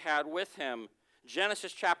he had with him.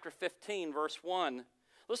 Genesis chapter 15, verse 1.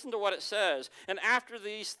 Listen to what it says. And after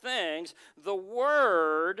these things, the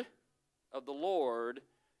word of the Lord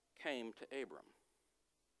came to Abram.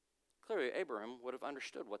 Clearly, Abraham would have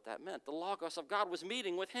understood what that meant. The Logos of God was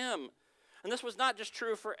meeting with him. And this was not just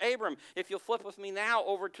true for Abram. If you'll flip with me now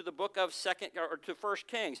over to the book of 1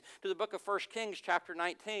 Kings, to the book of 1 Kings chapter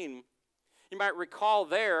 19. You might recall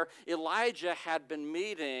there, Elijah had been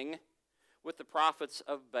meeting with the prophets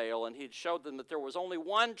of Baal, and he'd showed them that there was only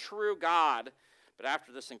one true God. But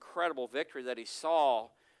after this incredible victory that he saw,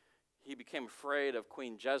 he became afraid of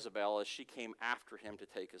Queen Jezebel as she came after him to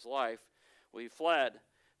take his life. Well, he fled,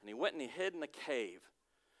 and he went and he hid in a cave.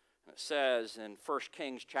 And it says in 1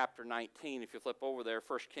 Kings chapter 19, if you flip over there,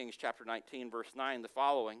 1 Kings chapter 19, verse 9, the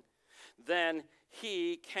following. Then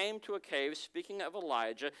he came to a cave, speaking of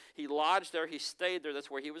Elijah. He lodged there, he stayed there.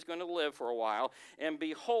 That's where he was going to live for a while. And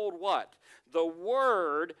behold, what? The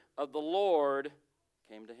word of the Lord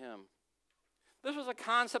came to him. This was a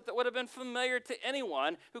concept that would have been familiar to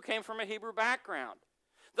anyone who came from a Hebrew background.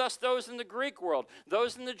 Thus, those in the Greek world,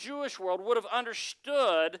 those in the Jewish world would have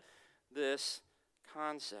understood this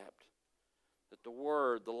concept. That the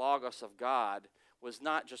Word, the Logos of God, was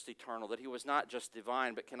not just eternal, that he was not just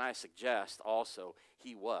divine, but can I suggest also,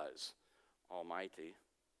 he was almighty.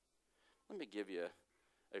 Let me give you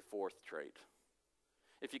a fourth trait.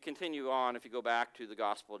 If you continue on, if you go back to the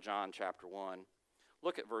Gospel of John chapter 1,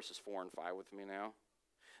 look at verses 4 and 5 with me now.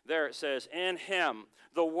 There it says, in him,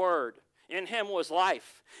 the Word, in him was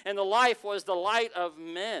life, and the life was the light of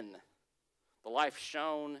men. The light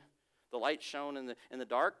shone in the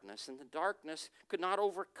darkness, and the darkness could not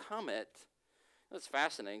overcome it. What's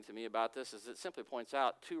fascinating to me about this is it simply points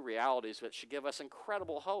out two realities that should give us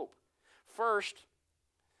incredible hope. First,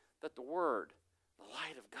 that the Word, the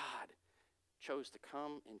light of God, chose to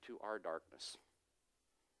come into our darkness.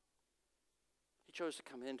 He chose to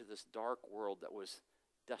come into this dark world that was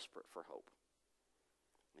desperate for hope.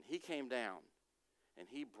 And he came down and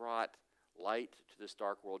he brought light to this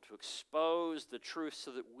dark world to expose the truth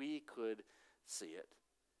so that we could see it.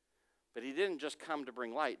 But he didn't just come to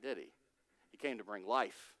bring light, did he? He came to bring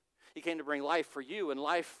life. He came to bring life for you and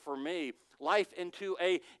life for me. Life into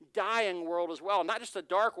a dying world as well. Not just a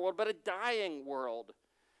dark world, but a dying world.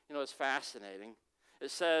 You know, it's fascinating.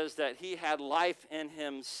 It says that he had life in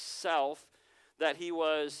himself, that he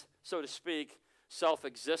was, so to speak,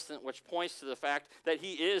 self-existent, which points to the fact that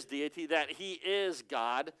he is deity, that he is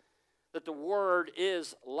God, that the Word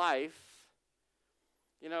is life.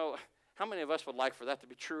 You know, how many of us would like for that to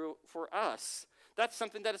be true for us? That's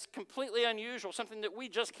something that is completely unusual, something that we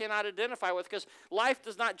just cannot identify with, because life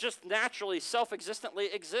does not just naturally, self-existently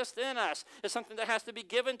exist in us. It's something that has to be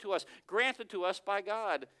given to us, granted to us by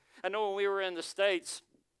God. I know when we were in the States,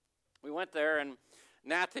 we went there, and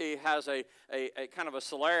Natty has a kind of a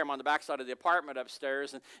solarium on the backside of the apartment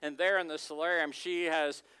upstairs, and there in the solarium, she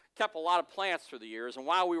has kept a lot of plants through the years, and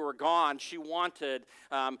while we were gone, she wanted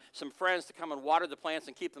some friends to come and water the plants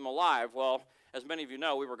and keep them alive. Well, as many of you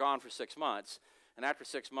know, we were gone for 6 months, and after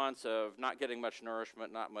 6 months of not getting much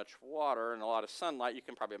nourishment, not much water, and a lot of sunlight, you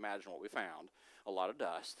can probably imagine what we found, a lot of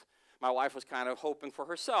dust. My wife was kind of hoping for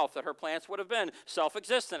herself that her plants would have been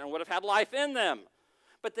self-existent and would have had life in them,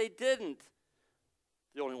 but they didn't.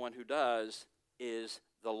 The only one who does is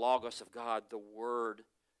the Logos of God, the Word.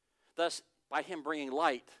 Thus, by him bringing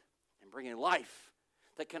light and bringing life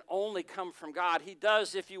that can only come from God, he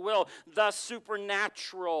does, if you will, the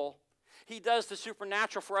supernatural. He does the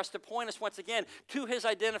supernatural for us to point us once again to his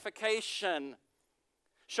identification,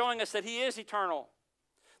 showing us that he is eternal,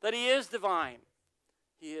 that he is divine,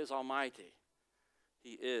 he is almighty,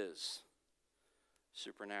 he is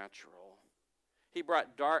supernatural. He brought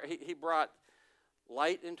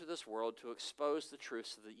light into this world to expose the truth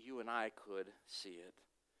so that you and I could see it.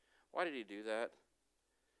 Why did he do that?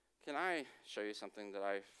 Can I show you something that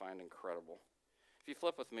I find incredible? If you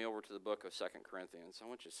flip with me over to the book of 2 Corinthians, I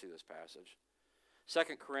want you to see this passage.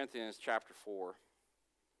 2 Corinthians chapter 4.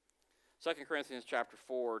 2 Corinthians chapter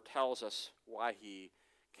 4 tells us why he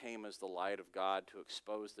came as the light of God to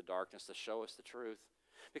expose the darkness, to show us the truth.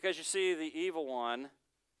 Because you see, the evil one,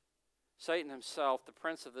 Satan himself, the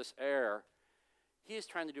prince of this air, he is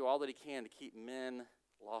trying to do all that he can to keep men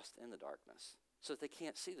lost in the darkness so that they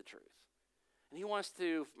can't see the truth. And he wants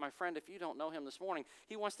to, my friend, if you don't know him this morning,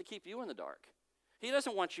 he wants to keep you in the dark. He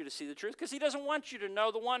doesn't want you to see the truth because he doesn't want you to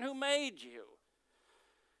know the one who made you.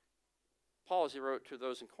 Paul, as he wrote to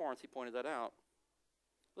those in Corinth, he pointed that out.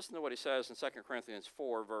 Listen to what he says in 2 Corinthians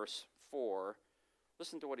 4, verse 4.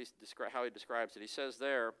 Listen to what how he describes it. He says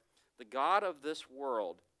there, the God of this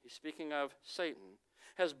world, he's speaking of Satan,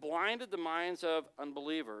 has blinded the minds of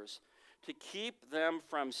unbelievers to keep them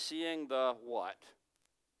from seeing the what?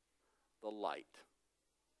 The light.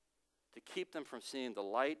 To keep them from seeing the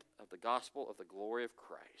light of the gospel of the glory of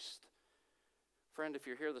Christ. Friend, if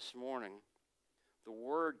you're here this morning, the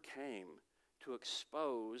Word came to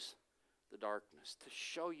expose the darkness, to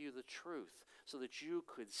show you the truth, so that you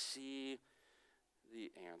could see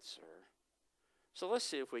the answer. So let's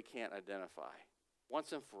see if we can't identify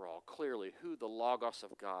once and for all clearly who the Logos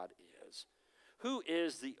of God is. Who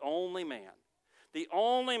is the only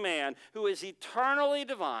man who is eternally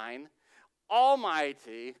divine,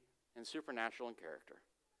 almighty, and supernatural in character.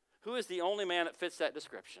 Who is the only man that fits that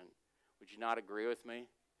description? Would you not agree with me?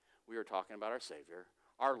 We are talking about our Savior,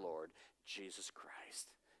 our Lord, Jesus Christ.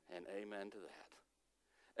 And amen to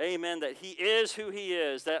that. Amen that he is who he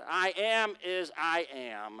is, that I am is I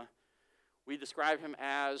am. We describe him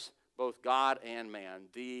as both God and man,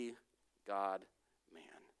 the God-man,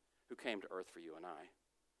 who came to earth for you and I.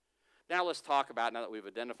 Now let's talk about, now that we've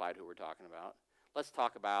identified who we're talking about, let's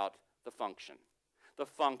talk about the function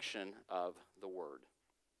of the Word.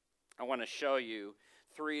 I want to show you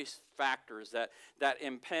three factors that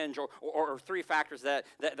impinge, or three factors that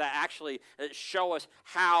actually show us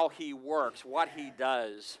how he works, what he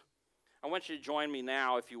does. I want you to join me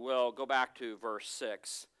now, if you will. Go back to verse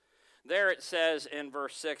 6. There it says in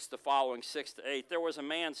verse 6, the following 6 to 8, there was a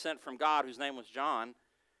man sent from God whose name was John.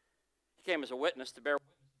 He came as a witness to bear witness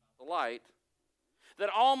about the light, that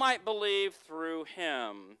all might believe through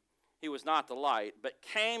him. He was not the light, but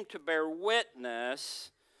came to bear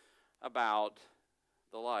witness about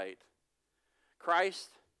the light. Christ,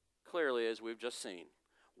 clearly, as we've just seen,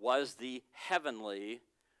 was the heavenly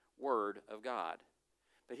Word of God.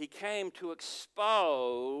 But he came to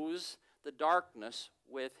expose the darkness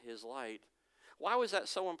with his light. Why was that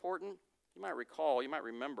so important? You might recall, you might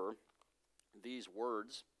remember these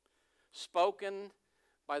words spoken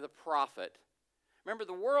by the prophet. Remember,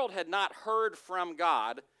 the world had not heard from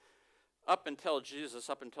God up until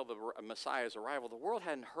Jesus, up until the Messiah's arrival. The world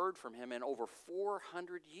hadn't heard from him in over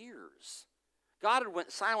 400 years. God had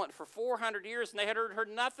went silent for 400 years, and they had heard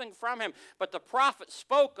nothing from him. But the prophet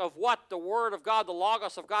spoke of what the Word of God, the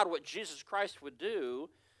Logos of God, what Jesus Christ would do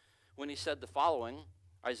when he said the following,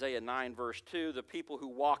 Isaiah 9, verse 2, the people who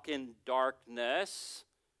walk in darkness,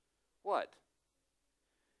 what?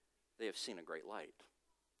 They have seen a great light.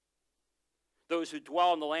 Those who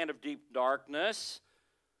dwell in the land of deep darkness,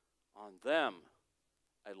 on them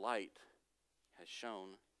a light has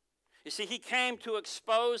shone. You see, he came to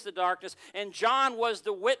expose the darkness, and John was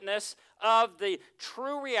the witness of the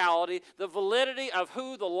true reality, the validity of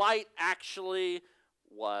who the light actually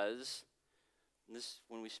was. And this,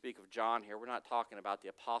 when we speak of John here, we're not talking about the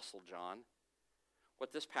Apostle John.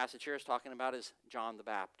 What this passage here is talking about is John the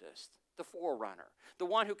Baptist, the forerunner, the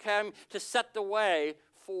one who came to set the way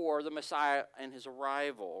for the Messiah and his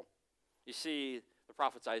arrival. You see, the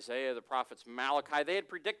prophets Isaiah, the prophets Malachi, they had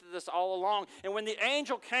predicted this all along. And when the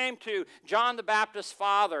angel came to John the Baptist's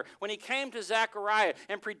father, when he came to Zechariah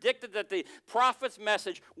and predicted that the prophet's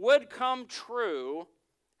message would come true,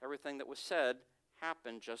 everything that was said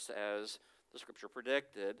happened just as the scripture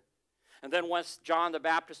predicted. And then once John the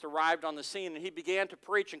Baptist arrived on the scene and he began to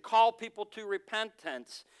preach and call people to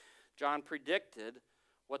repentance, John predicted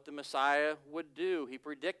what the Messiah would do. He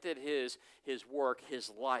predicted his work, his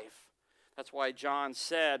life. That's why John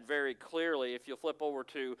said very clearly, if you'll flip over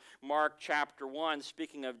to Mark chapter 1,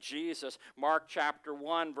 speaking of Jesus, Mark chapter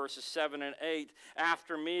 1, verses 7 and 8,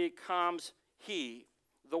 after me comes he,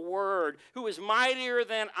 the Word, who is mightier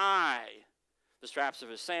than I. The straps of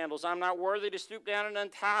his sandals I'm not worthy to stoop down and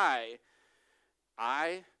untie.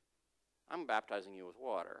 I'm baptizing you with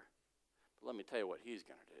water. But let me tell you what he's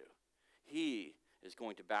going to do. He is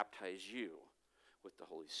going to baptize you with the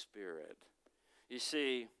Holy Spirit. You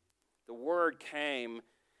see, the Word came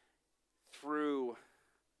through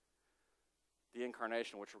the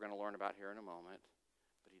incarnation, which we're going to learn about here in a moment.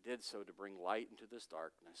 But he did so to bring light into this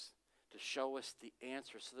darkness, to show us the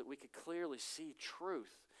answer so that we could clearly see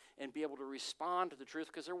truth and be able to respond to the truth,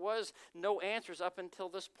 because there was no answers up until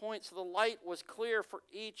this point. So the light was clear for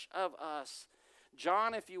each of us.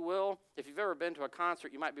 John, if you will, if you've ever been to a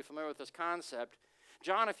concert, you might be familiar with this concept.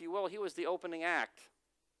 John, if you will, he was the opening act.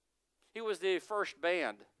 He was the first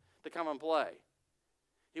band to come and play.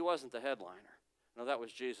 He wasn't the headliner. No, that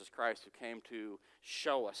was Jesus Christ who came to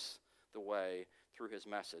show us the way through his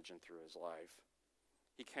message and through his life.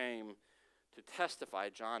 He came to testify,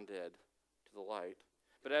 John did, to the light.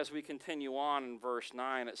 But as we continue on in verse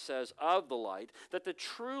 9, it says, of the light, that the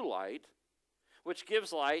true light, which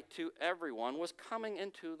gives light to everyone, was coming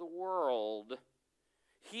into the world.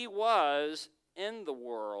 He was in the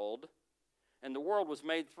world, and the world was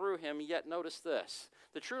made through him, yet notice this.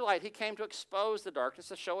 The true light, he came to expose the darkness,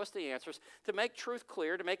 to show us the answers, to make truth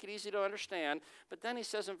clear, to make it easy to understand. But then he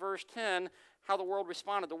says in verse 10 how the world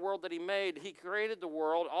responded. The world that he made, he created the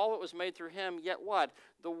world, all that was made through him, yet what?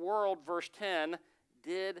 The world, verse 10,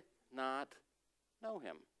 did not know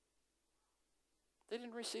him. They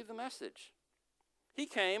didn't receive the message. He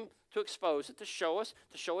came to expose it, to show us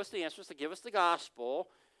the answers, to give us the gospel.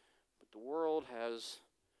 But the world has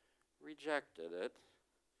rejected it.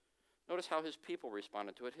 Notice how his people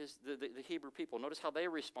responded to it, the Hebrew people. Notice how they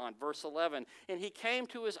respond. Verse 11, and he came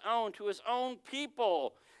to his own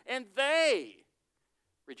people, and they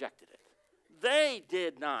rejected it. They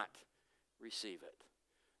did not receive it.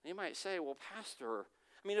 And you might say, well, Pastor,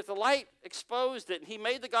 I mean, if the light exposed it and he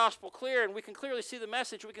made the gospel clear and we can clearly see the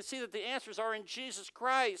message, we can see that the answers are in Jesus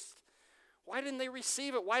Christ, why didn't they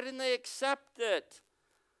receive it? Why didn't they accept it?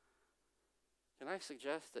 Can I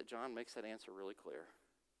suggest that John makes that answer really clear?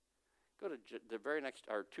 Go to the very next,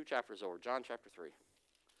 or 2 chapters over, John chapter 3.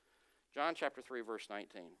 John chapter 3, verse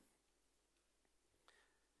 19.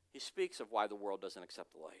 He speaks of why the world doesn't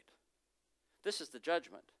accept the light. This is the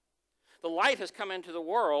judgment. The light has come into the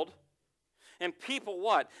world, and people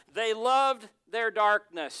what? They loved their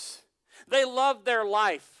darkness. They loved their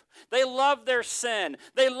life. They love their sin.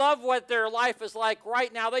 They love what their life is like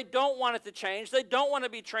right now. They don't want it to change. They don't want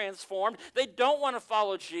to be transformed. They don't want to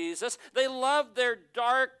follow Jesus. They love their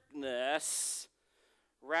darkness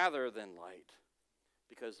rather than light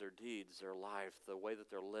because their deeds, their life, the way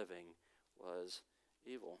that they're living was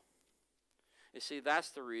evil. You see, that's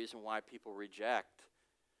the reason why people reject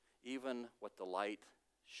even what the light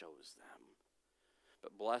shows them.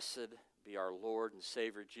 But blessed be our Lord and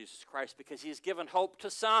Savior Jesus Christ, because he's given hope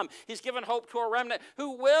to some. He's given hope to a remnant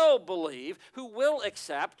who will believe, who will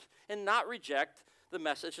accept, and not reject the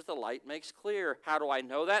message that the light makes clear. How do I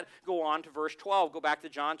know that? Go on to verse 12. Go back to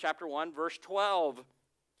John chapter 1, verse 12.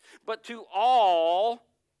 But to all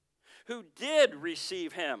who did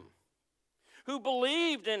receive him, who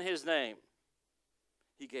believed in his name,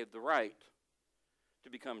 he gave the right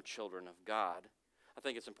to become children of God. I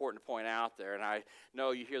think it's important to point out there, and I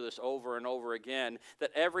know you hear this over and over again,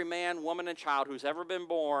 that every man, woman, and child who's ever been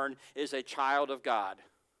born is a child of God.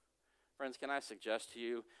 Friends, can I suggest to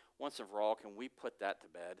you, once and for all, can we put that to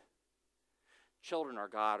bed? Children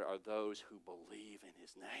of God are those who believe in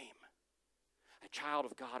his name. A child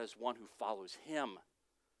of God is one who follows him.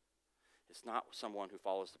 It's not someone who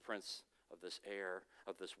follows the prince of this air,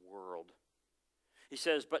 of this world. He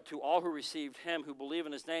says, but to all who received him, who believe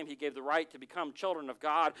in his name, he gave the right to become children of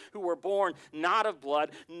God, who were born not of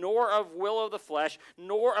blood, nor of will of the flesh,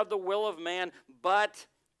 nor of the will of man, but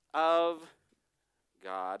of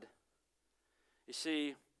God. You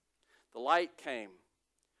see, the light came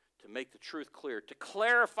to make the truth clear, to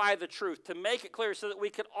clarify the truth, to make it clear so that we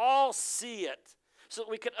could all see it, so that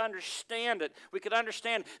we could understand it. We could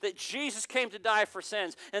understand that Jesus came to die for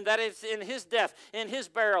sins, and that it's in his death, in his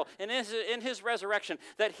burial, and in his resurrection,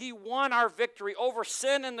 that he won our victory over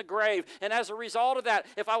sin and the grave. And as a result of that,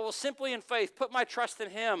 if I will simply in faith put my trust in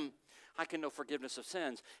him, I can know forgiveness of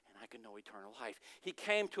sins, and I can know eternal life. He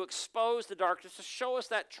came to expose the darkness, to show us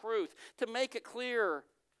that truth, to make it clear,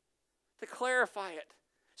 to clarify it,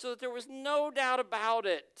 so that there was no doubt about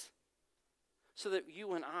it, so that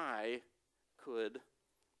you and I could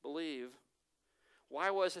believe.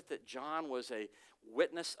 Why was it that John was a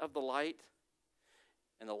witness of the light,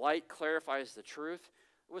 and the light clarifies the truth?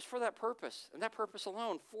 It was for that purpose, and that purpose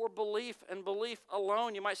alone, for belief and belief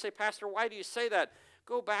alone. You might say, Pastor, why do you say that?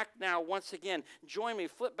 Go back now once again. Join me.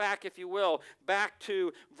 Flip back, if you will, back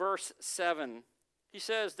to verse 7. He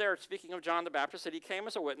says there, speaking of John the Baptist, that he came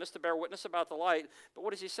as a witness to bear witness about the light. But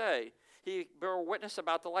what does he say? He bore witness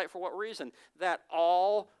about the light for what reason? That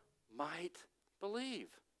all might believe.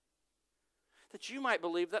 That you might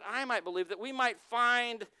believe, that I might believe, that we might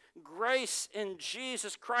find grace in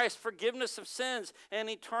Jesus Christ, forgiveness of sins, and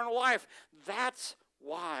eternal life. That's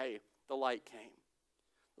why the light came.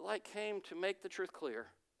 The light came to make the truth clear.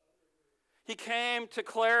 He came to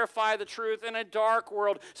clarify the truth in a dark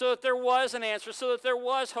world so that there was an answer, so that there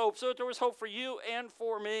was hope, so that there was hope for you and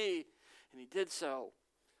for me. And he did so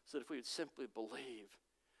that if we would simply believe,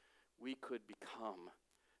 we could become,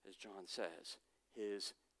 as John says,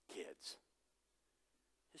 his kids,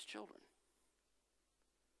 his children.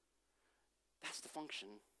 That's the function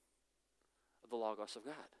of the Logos of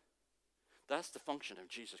God. That's the function of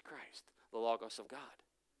Jesus Christ, the Logos of God.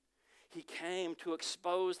 He came to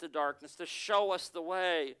expose the darkness, to show us the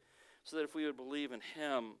way, so that if we would believe in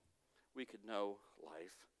him, we could know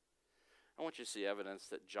life. I want you to see evidence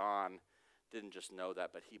that John didn't just know that,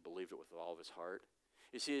 but he believed it with all of his heart.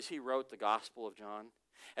 You see, as he wrote the Gospel of John,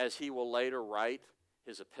 as he will later write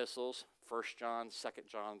his epistles, 1 John, 2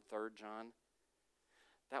 John, 3 John,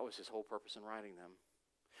 that was his whole purpose in writing them,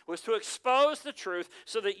 was to expose the truth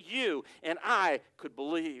so that you and I could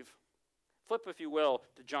believe. Flip, if you will,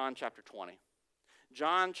 to John chapter 20.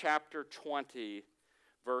 John chapter 20,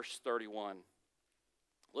 verse 31.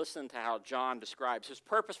 Listen to how John describes his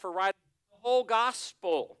purpose for writing the whole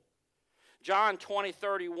gospel. John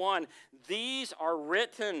 20:31, these are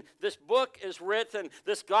written, this book is written,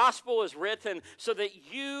 this gospel is written so that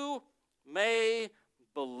you may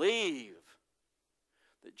believe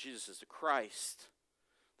that Jesus is the Christ,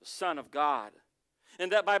 the Son of God,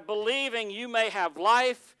 and that by believing you may have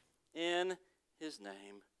life in his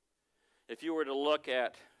name. If you were to look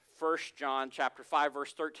at 1 John chapter 5,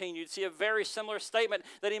 verse 13, you'd see a very similar statement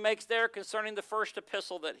that he makes there concerning the first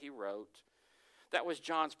epistle that he wrote. That was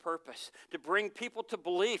John's purpose, to bring people to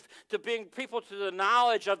belief, to bring people to the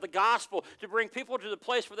knowledge of the gospel, to bring people to the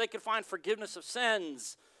place where they could find forgiveness of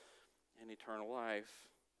sins and eternal life.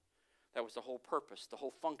 That was the whole purpose, the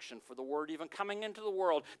whole function for the word even coming into the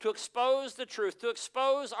world, to expose the truth, to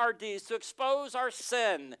expose our deeds, to expose our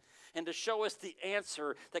sin, and to show us the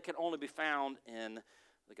answer that can only be found in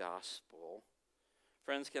the gospel.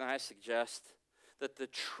 Friends, can I suggest that the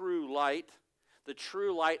true light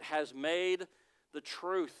has made the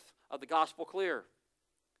truth of the gospel clear.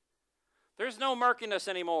 There's no murkiness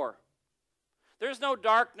anymore. There's no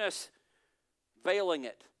darkness veiling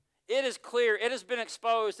it. It is clear. It has been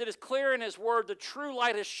exposed. It is clear in his word. The true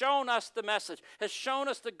light has shown us the message, has shown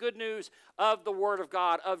us the good news of the word of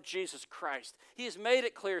God, of Jesus Christ. He has made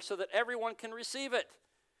it clear so that everyone can receive it.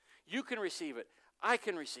 You can receive it. I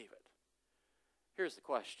can receive it. Here's the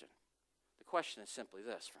question. The question is simply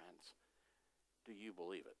this, friends. Do you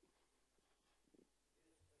believe it?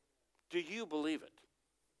 Do you believe it?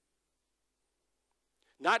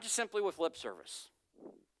 Not just simply with lip service.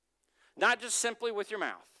 Not just simply with your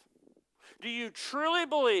mouth. Do you truly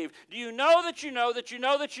believe? Do you know that you know that you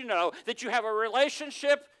know that you know that you have a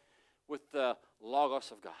relationship with the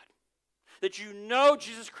Logos of God? That you know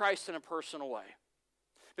Jesus Christ in a personal way?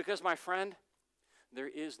 Because, my friend, there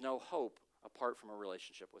is no hope apart from a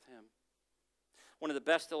relationship with him. One of the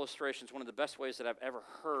best illustrations, one of the best ways that I've ever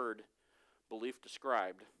heard belief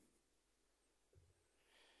described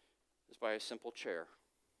is by a simple chair.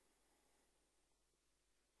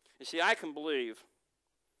 You see, I can believe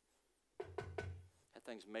that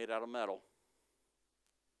thing's made out of metal.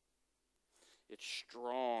 It's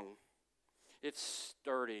strong. It's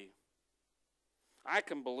sturdy. I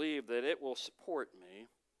can believe that it will support me.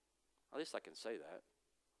 At least I can say that.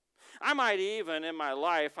 I might even, in my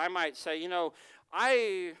life, I might say, you know,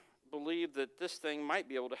 I believe that this thing might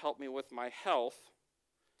be able to help me with my health,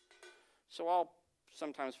 so I'll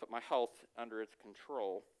sometimes put my health under its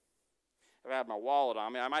control. If I have my wallet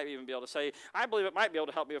on me, I might even be able to say, I believe it might be able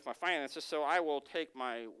to help me with my finances, so I will take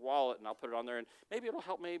my wallet and I'll put it on there, and maybe it'll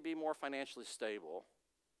help me be more financially stable.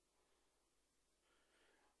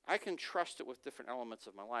 I can trust it with different elements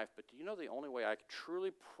of my life, but do you know the only way I can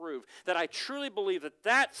truly prove that I truly believe that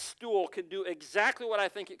that stool can do exactly what I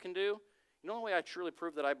think it can do? You know the only way I truly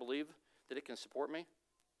prove that I believe that it can support me?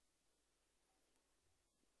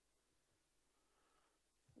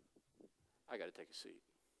 I got to take a seat.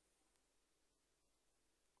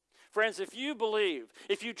 Friends, if you believe,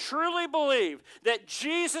 if you truly believe that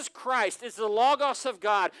Jesus Christ is the Logos of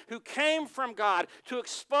God who came from God to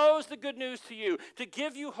expose the good news to you, to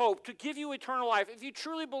give you hope, to give you eternal life, if you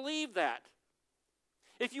truly believe that,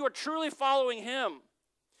 if you are truly following him,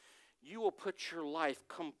 you will put your life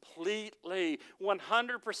completely,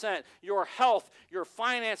 100%, your health, your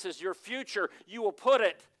finances, your future, you will put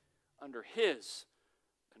it under his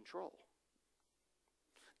control.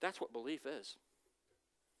 That's what belief is.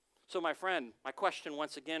 So, my friend, my question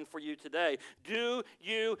once again for you today, do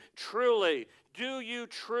you truly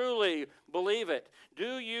believe it?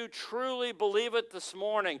 Do you truly believe it this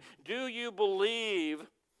morning? Do you believe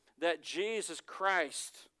that Jesus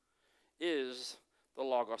Christ is the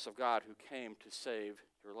Logos of God who came to save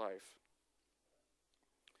your life?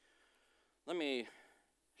 Let me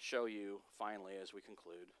show you, finally, as we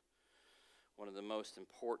conclude, one of the most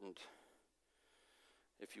important,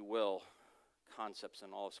 if you will, concepts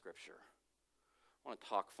in all of Scripture. I want to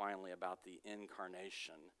talk finally about the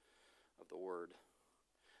incarnation of the Word.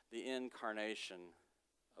 The incarnation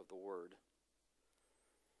of the Word.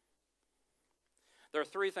 There are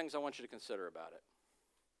three things I want you to consider about it.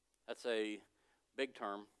 That's a big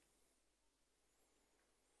term,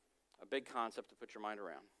 a big concept to put your mind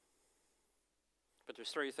around. But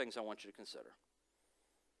there's three things I want you to consider.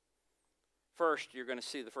 First, you're going to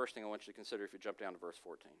see the first thing I want you to consider if you jump down to verse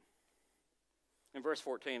 14. In verse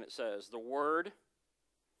 14 it says, the Word,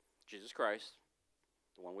 Jesus Christ,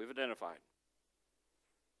 the one we've identified,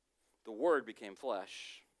 the Word became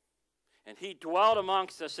flesh, and he dwelt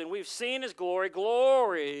amongst us, and we've seen his glory,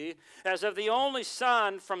 glory as of the only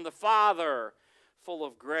Son from the Father, full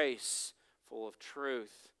of grace, full of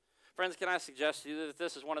truth. Friends, can I suggest to you that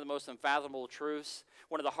this is one of the most unfathomable truths,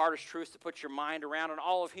 one of the hardest truths to put your mind around in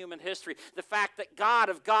all of human history? The fact that God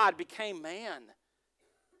of God became man.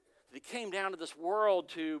 That he came down to this world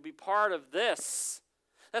to be part of this.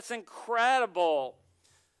 That's incredible.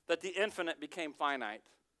 That the infinite became finite.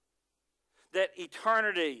 That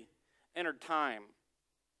eternity entered time.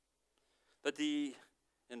 That the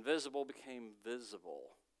invisible became visible.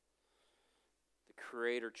 The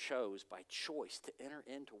Creator chose by choice to enter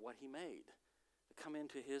into what he made, to come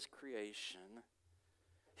into his creation.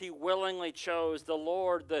 He willingly chose, the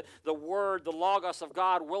Lord, the Word, the Logos of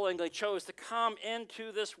God willingly chose to come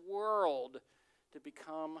into this world to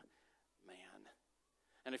become man.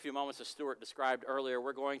 In a few moments, as Stuart described earlier,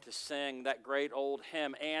 we're going to sing that great old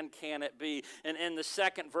hymn, And Can It Be? And in the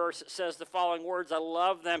second verse, it says the following words. I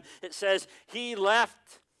love them. It says, he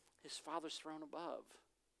left his Father's throne above.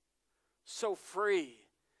 So free,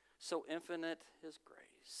 so infinite his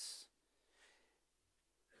grace.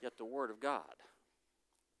 Yet the Word of God,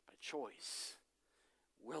 by choice,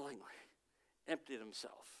 willingly emptied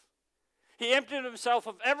himself. He emptied himself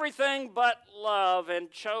of everything but love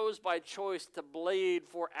and chose by choice to bleed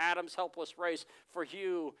for Adam's helpless race, for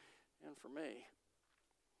you and for me.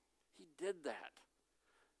 He did that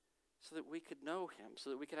so that we could know him,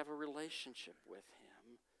 so that we could have a relationship with him.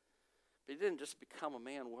 But he didn't just become a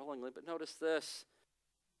man willingly, but notice this.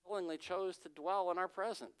 He willingly chose to dwell in our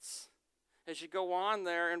presence. As you go on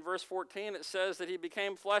there in verse 14, it says that he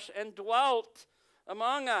became flesh and dwelt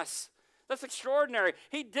among us. That's extraordinary.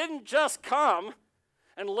 He didn't just come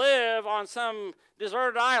and live on some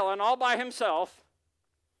deserted island all by himself.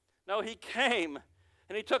 No, he came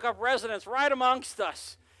and he took up residence right amongst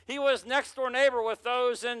us. He was next door neighbor with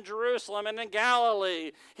those in Jerusalem and in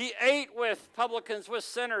Galilee. He ate with publicans, with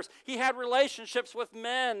sinners. He had relationships with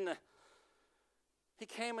men. He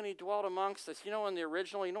came and he dwelt amongst us. You know, in the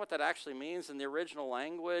original, you know what that actually means in the original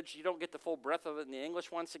language? You don't get the full breadth of it in the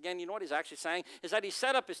English once again. You know what he's actually saying? Is that he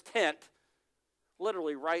set up his tent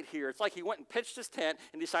literally right here. It's like he went and pitched his tent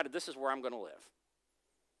and decided, this is where I'm going to live.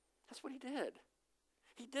 That's what he did.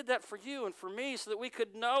 He did that for you and for me so that we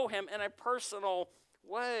could know him in a personal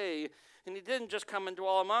way. And he didn't just come and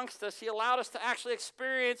dwell amongst us. He allowed us to actually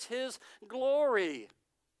experience his glory,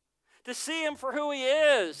 to see him for who he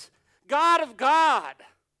is, God of God,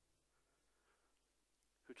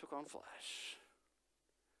 who took on flesh,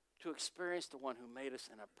 to experience the one who made us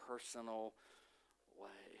in a personal way.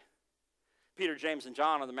 Peter, James, and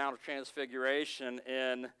John on the Mount of Transfiguration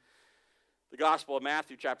in the Gospel of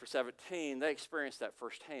Matthew chapter 17, they experienced that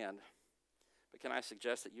firsthand. But can I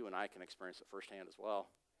suggest that you and I can experience it firsthand as well?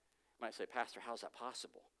 You might say, Pastor, how is that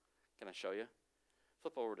possible? Can I show you?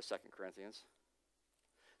 Flip over to 2 Corinthians.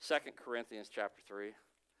 2 Corinthians chapter 3.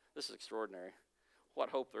 This is extraordinary. What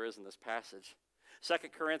hope there is in this passage. 2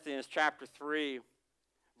 Corinthians chapter 3,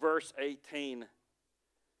 verse 18.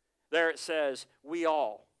 There it says, we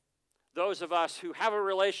all, those of us who have a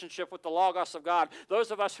relationship with the Logos of God,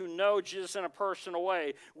 those of us who know Jesus in a personal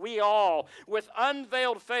way, we all, with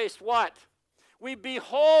unveiled face, what? We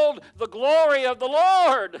behold the glory of the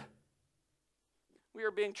Lord. We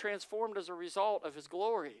are being transformed as a result of his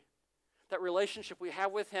glory. That relationship we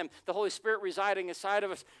have with him, the Holy Spirit residing inside of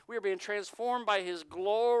us, we are being transformed by his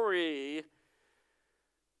glory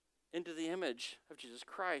into the image of Jesus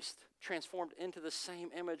Christ, transformed into the same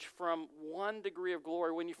image from one degree of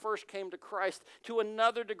glory when you first came to Christ to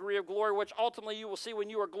another degree of glory, which ultimately you will see when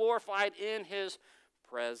you are glorified in his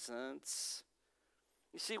presence.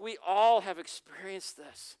 You see, we all have experienced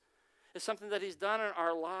this. It's something that he's done in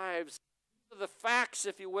our lives. The facts,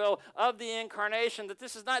 if you will, of the incarnation, that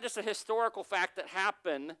this is not just a historical fact that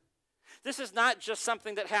happened. This is not just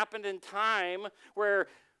something that happened in time where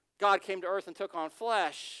God came to earth and took on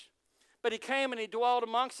flesh. But he came and he dwelled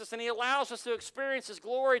amongst us, and he allows us to experience his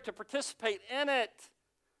glory, to participate in it.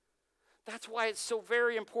 That's why it's so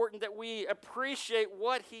very important that we appreciate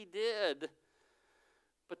what he did.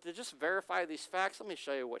 But to just verify these facts, let me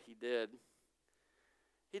show you what he did.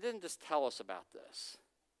 He didn't just tell us about this,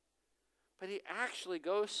 but he actually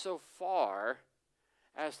goes so far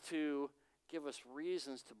as to give us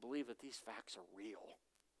reasons to believe that these facts are real,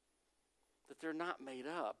 that they're not made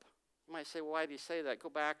up. You might say, well, why do you say that? Go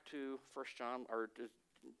back to 1 John, or to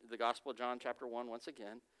the Gospel of John chapter 1 once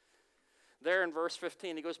again. There in verse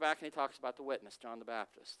 15, he goes back and he talks about the witness, John the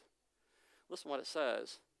Baptist. Listen what it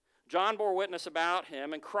says. John bore witness about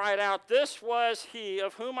him and cried out, this was he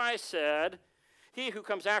of whom I said, he who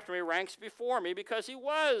comes after me ranks before me, because he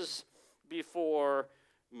was before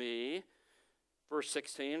me. Verse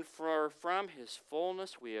 16, for from his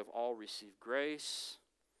fullness we have all received grace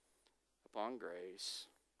upon grace.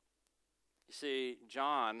 You see,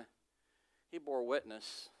 John He bore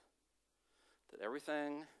witness that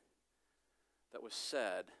everything that was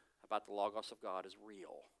said about the Logos of God is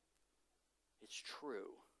real. It's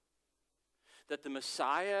true. That the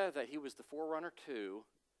Messiah that he was the forerunner to,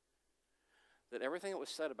 that everything that was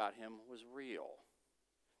said about him was real.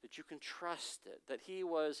 That you can trust it. That he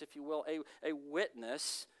was, if you will, a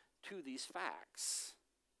witness to these facts.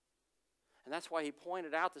 And that's why he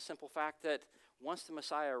pointed out the simple fact that once the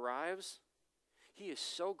Messiah arrives, he is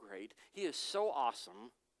so great, he is so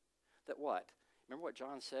awesome, that what? Remember what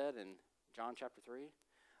John said in John chapter 3?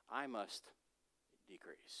 I must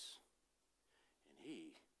decrease, and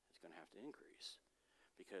he is going to have to increase,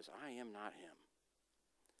 because I am not him,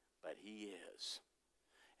 but he is.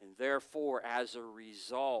 And therefore, as a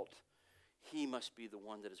result, he must be the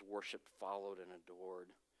one that is worshiped, followed, and adored.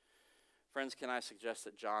 Friends, can I suggest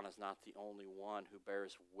that John is not the only one who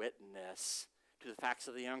bears witness to the facts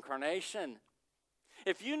of the incarnation?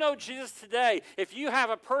 If you know Jesus today, if you have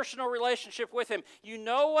a personal relationship with him, you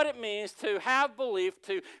know what it means to have belief,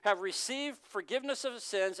 to have received forgiveness of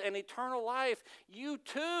sins and eternal life. You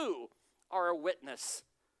too are a witness.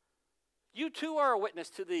 You too are a witness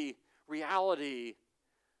to the reality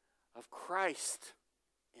of Christ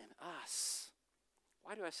in us.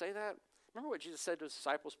 Why do I say that? Remember what Jesus said to his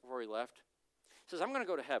disciples before he left? He says, I'm going to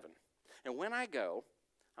go to heaven. And when I go,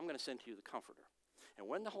 I'm going to send to you the Comforter. And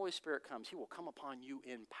when the Holy Spirit comes, he will come upon you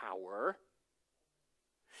in power.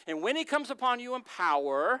 And when he comes upon you in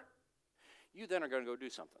power, you then are going to go do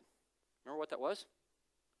something. Remember what that was?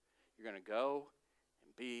 You're going to go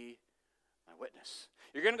and be my witness.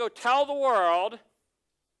 You're going to go tell the world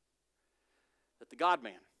that the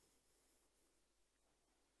God-man,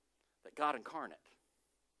 that God incarnate,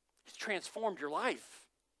 he's transformed your life.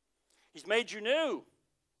 He's made you new.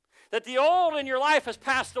 That the old in your life has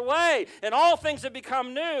passed away, and all things have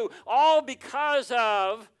become new, all because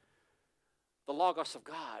of the Logos of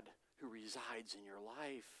God who resides in your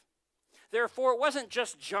life. Therefore, it wasn't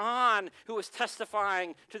just John who was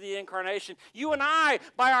testifying to the incarnation. You and I,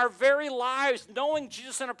 by our very lives, knowing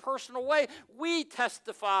Jesus in a personal way, we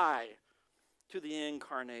testify to the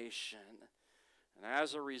incarnation. And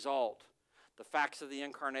as a result, the facts of the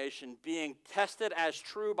incarnation being tested as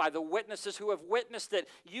true by the witnesses who have witnessed it,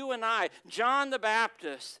 you and I, John the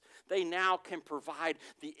Baptist, they now can provide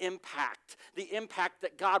the impact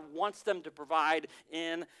that God wants them to provide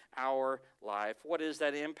in our life. What is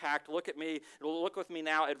that impact? Look with me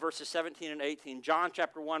now at verses 17 and 18. John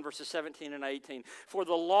chapter 1, verses 17 and 18. For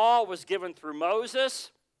the law was given through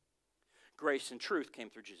Moses, grace and truth came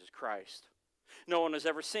through Jesus Christ. No one has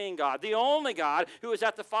ever seen God. The only God who is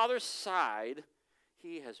at the Father's side,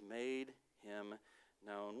 he has made him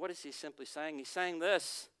known. What is he simply saying? He's saying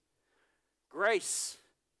this: grace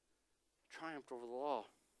triumphed over the law.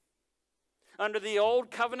 Under the old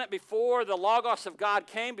covenant, before the Logos of God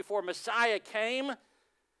came, before Messiah came,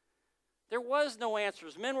 there was no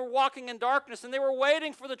answers. Men were walking in darkness and they were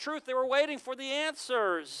waiting for the truth. They were waiting for the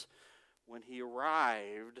answers. When he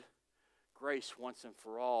arrived, grace once and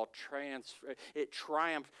for all, it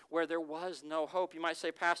triumphed where there was no hope. You might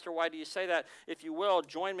say, Pastor, why do you say that? If you will,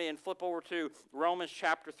 join me and flip over to Romans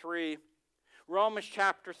chapter 3. Romans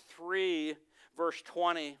chapter 3, verse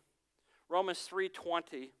 20. Romans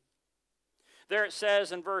 3:20. There it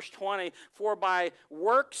says in verse 20, for by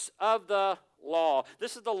works of the law,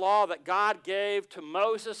 this is the law that God gave to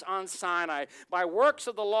Moses on Sinai. By works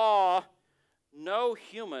of the law, no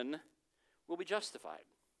human will be justified.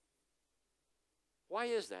 Why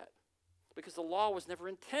is that? Because the law was never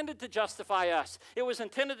intended to justify us. It was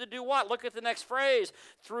intended to do what? Look at the next phrase.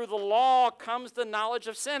 Through the law comes the knowledge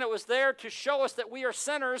of sin. It was there to show us that we are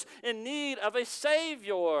sinners in need of a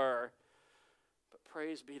Savior. But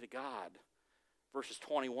praise be to God. Verses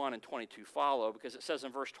 21 and 22 follow, because it says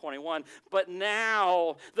in verse 21, but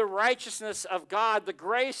now the righteousness of God, the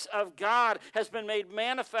grace of God has been made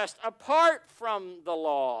manifest apart from the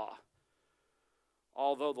law.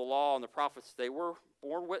 Although the law and the prophets, they were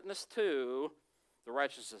borne witness to, the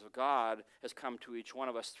righteousness of God has come to each one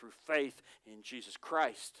of us through faith in Jesus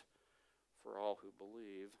Christ for all who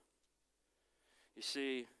believe. You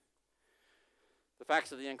see, the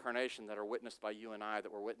facts of the incarnation that are witnessed by you and I,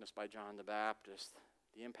 that were witnessed by John the Baptist,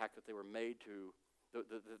 the impact that they were made to,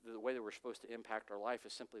 the way they were supposed to impact our life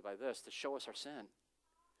is simply by this, to show us our sin.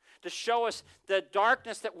 To show us the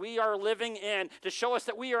darkness that we are living in, to show us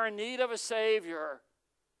that we are in need of a Savior.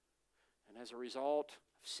 And as a result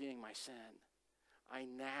of seeing my sin, I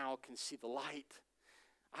now can see the light.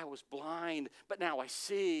 I was blind, but now I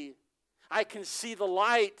see. I can see the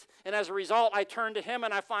light, and as a result, I turn to Him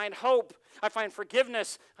and I find hope. I find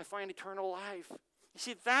forgiveness. I find eternal life. You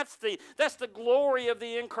see, that's the glory of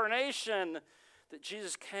the incarnation, that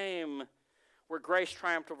Jesus came where grace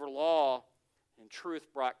triumphed over law and truth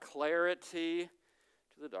brought clarity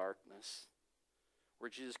to the darkness, where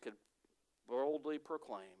Jesus could boldly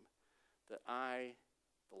proclaim that I,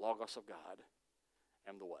 the Logos of God,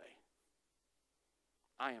 am the way.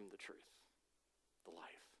 I am the truth, the life.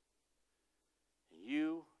 And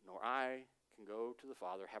you nor I can go to the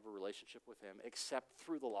Father, have a relationship with him, except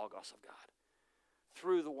through the Logos of God,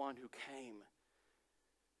 through the one who came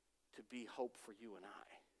to be hope for you and I,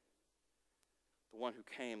 the one who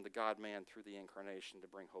came, the God-man, through the incarnation to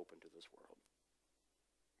bring hope into this world.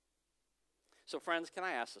 So friends, can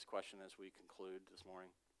I ask this question as we conclude this morning?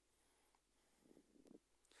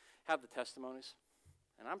 Have the testimonies,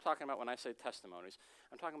 and I'm talking about, when I say testimonies,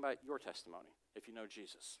 I'm talking about your testimony, if you know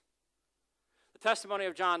Jesus. The testimony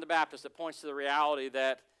of John the Baptist that points to the reality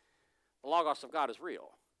that the Logos of God is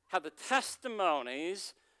real. Have the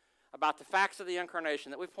testimonies about the facts of the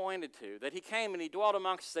incarnation that we pointed to, that he came and he dwelt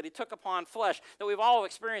amongst us, that he took upon flesh, that we've all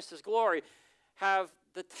experienced his glory. Have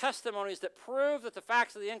the testimonies that prove that the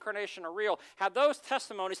facts of the incarnation are real. Have those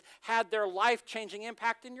testimonies had their life-changing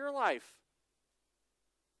impact in your life?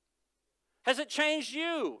 Has it changed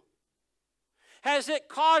you? Has it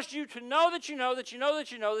caused you to know that you know that you know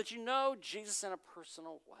that you know that you know Jesus in a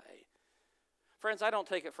personal way? Friends, I don't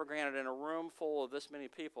take it for granted in a room full of this many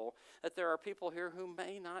people that there are people here who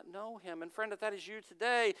may not know him. And friend, if that is you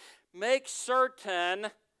today, make certain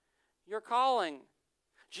you're calling.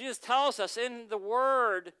 Jesus tells us in the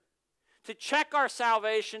Word to check our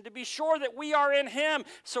salvation, to be sure that we are in him.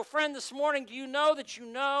 So friend, this morning, do you know that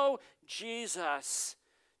you know Jesus?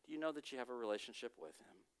 Do you know that you have a relationship with him?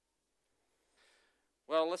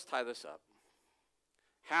 Well, let's tie this up.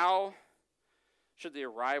 How should the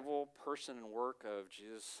arrival, person, and work of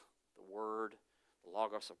Jesus, the Word, the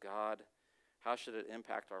Logos of God, how should it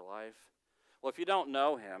impact our life? Well, if you don't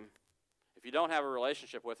know him, if you don't have a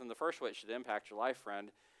relationship with him, the first way it should impact your life,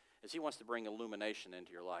 friend, is he wants to bring illumination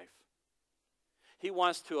into your life. He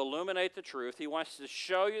wants to illuminate the truth. He wants to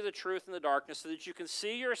show you the truth in the darkness so that you can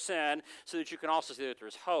see your sin, so that you can also see that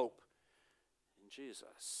there's hope in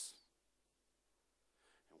Jesus.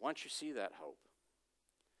 And once you see that hope,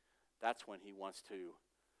 that's when he wants to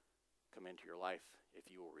come into your life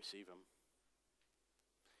if you will receive him.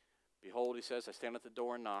 Behold, he says, I stand at the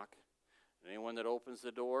door and knock. And anyone that opens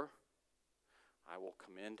the door, I will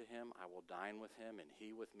come into him. I will dine with him and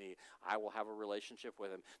he with me. I will have a relationship with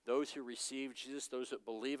him. Those who receive Jesus, those that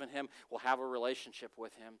believe in him, will have a relationship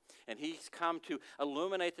with him. And he's come to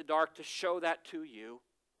illuminate the dark, to show that to you.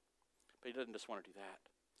 But he doesn't just want to do that.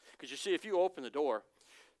 Because you see, if you open the door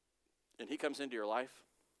and he comes into your life,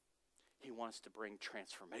 he wants to bring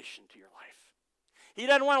transformation to your life. He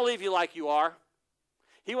doesn't want to leave you like you are.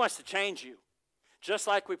 He wants to change you. Just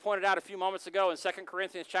like we pointed out a few moments ago in 2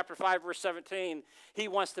 Corinthians chapter 5, verse 17, he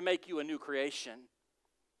wants to make you a new creation.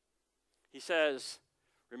 He says,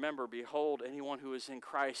 remember, behold, anyone who is in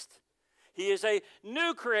Christ, he is a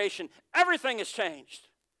new creation. Everything has changed.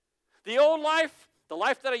 The old life, the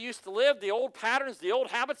life that I used to live, the old patterns, the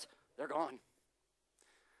old habits, they're gone.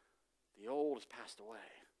 The old has passed away.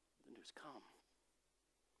 The new's come.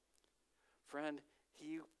 Friend,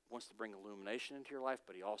 he wants to bring illumination into your life,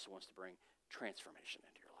 but he also wants to bring transformation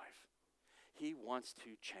into your life. He wants to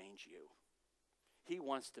change you. He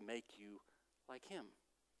wants to make you like him.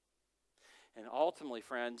 And ultimately,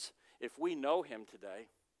 friends, if we know him today,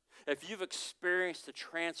 if you've experienced the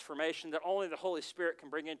transformation that only the Holy Spirit can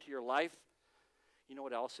bring into your life, you know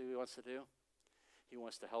what else he wants to do? He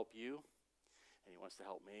wants to help you, and he wants to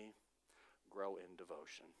help me grow in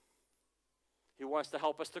devotion. He wants to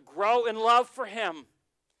help us to grow in love for him.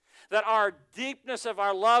 That our deepness of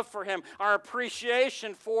our love for him, our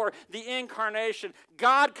appreciation for the incarnation,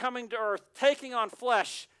 God coming to earth, taking on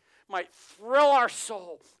flesh, might thrill our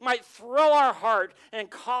soul, might thrill our heart, and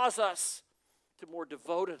cause us to more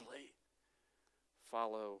devotedly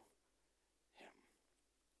follow him.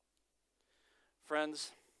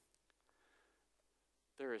 Friends,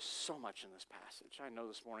 there is so much in this passage. I know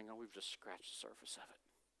this morning, we've just scratched the surface of it.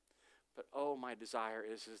 But my desire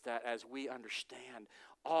is that as we understand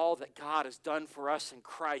all that God has done for us in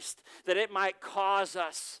Christ, that it might cause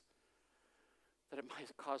us, that it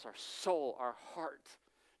might cause our soul, our heart,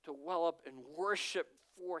 to well up in worship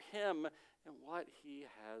for him and what he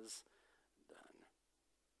has done.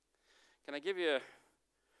 Can I give you,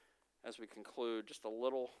 as we conclude, just a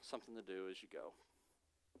little something to do as you go?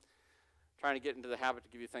 Trying to get into the habit to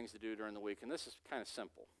give you things to do during the week, and this is kind of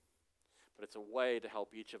simple. But it's a way to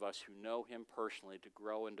help each of us who know him personally to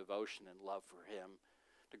grow in devotion and love for him,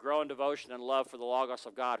 to grow in devotion and love for the Logos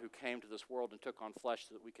of God who came to this world and took on flesh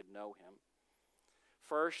so that we could know him.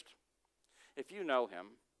 First, if you know him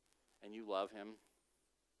and you love him,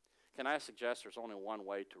 can I suggest there's only one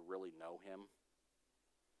way to really know him?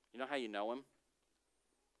 You know how you know him?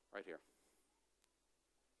 Right here.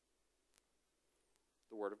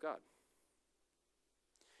 The Word of God.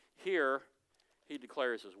 Here, he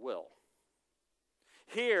declares his will.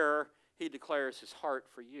 Here, he declares his heart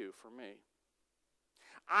for you, for me.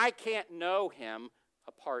 I can't know him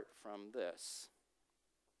apart from this.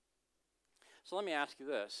 So let me ask you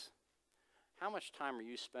this. How much time are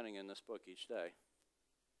you spending in this book each day?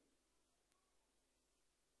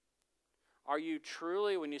 Are you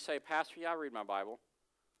truly, when you say, Pastor, yeah, I read my Bible.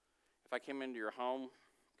 If I came into your home,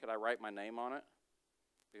 could I write my name on it?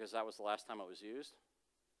 Because that was the last time it was used.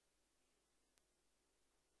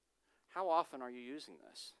 How often are you using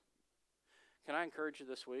this? Can I encourage you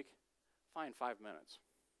this week? Find 5 minutes.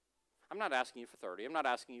 I'm not asking you for 30. I'm not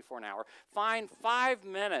asking you for an hour. Find 5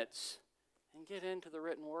 minutes and get into the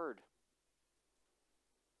written word.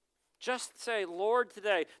 Just say, Lord,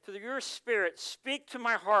 today, through your Spirit, speak to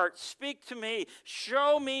my heart, speak to me,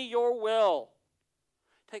 show me your will.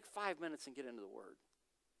 Take 5 minutes and get into the word.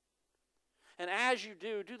 And as you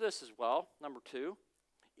do this as well, number 2,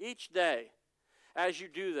 each day, as you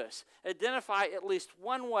do this, identify at least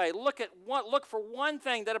one way. Look for one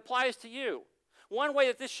thing that applies to you. One way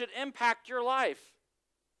that this should impact your life.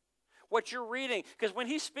 What you're reading. Because when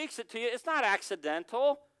he speaks it to you, it's not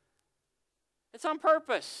accidental. It's on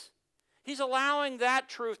purpose. He's allowing that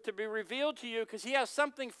truth to be revealed to you because he has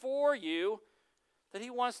something for you that he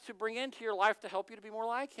wants to bring into your life to help you to be more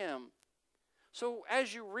like him. So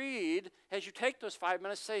as you read, as you take those 5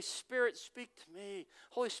 minutes, say, Spirit, speak to me.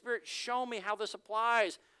 Holy Spirit, show me how this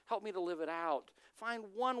applies. Help me to live it out. Find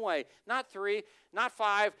one way, not 3, not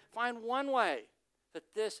 5. Find one way that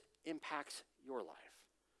this impacts your life.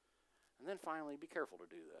 And then finally, be careful to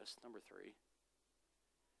do this. Number 3, be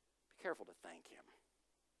careful to thank him.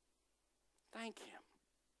 Thank him.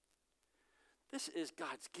 This is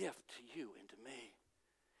God's gift to you and to me.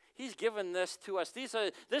 He's given this to us.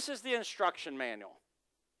 This is the instruction manual.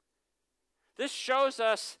 This shows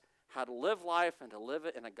us how to live life and to live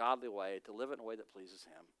it in a godly way, to live it in a way that pleases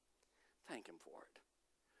him. Thank him for it.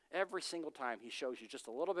 Every single time he shows you just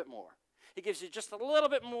a little bit more. He gives you just a little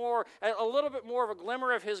bit more of a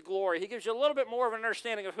glimmer of his glory. He gives you a little bit more of an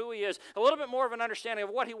understanding of who he is, a little bit more of an understanding of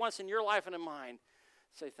what he wants in your life and in mine.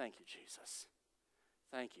 Say, thank you, Jesus.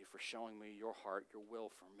 Thank you for showing me your heart, your will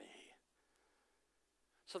for me.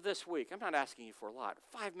 So this week, I'm not asking you for a lot.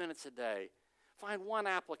 5 minutes a day. Find one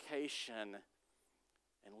application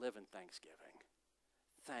and live in thanksgiving.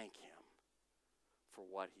 Thank him for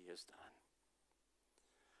what he has done.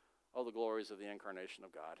 Oh, the glories of the incarnation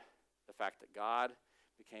of God. The fact that God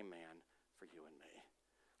became man for you and me.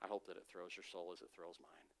 I hope that it thrills your soul as it thrills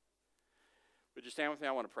mine. Would you stand with me?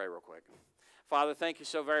 I want to pray real quick. Father, thank you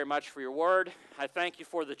so very much for your word. I thank you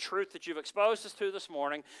for the truth that you've exposed us to this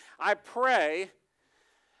morning. I pray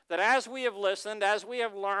that as we have listened, as we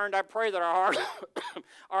have learned, I pray that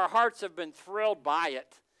our hearts have been thrilled by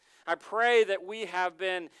it. I pray that we have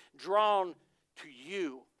been drawn to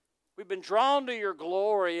you. We've been drawn to your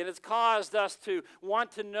glory, and it's caused us to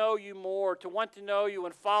want to know you more, to want to know you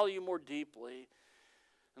and follow you more deeply.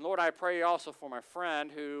 And Lord, I pray also for my friend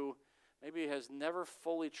who maybe has never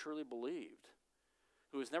fully, truly believed,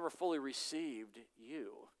 who has never fully received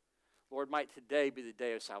you. Lord, might today be the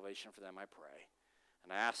day of salvation for them, I pray.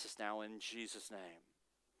 And I ask this now in Jesus' name.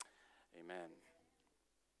 Amen.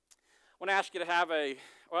 I want to ask you to have go ahead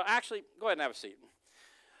and have a seat.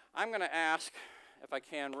 I'm going to ask, if I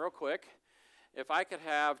can, real quick, if I could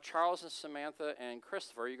have Charles and Samantha and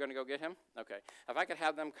Christopher. Are you going to go get him? Okay. If I could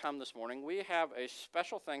have them come this morning. We have a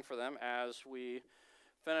special thing for them as we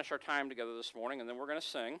finish our time together this morning, and then we're going to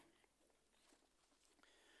sing.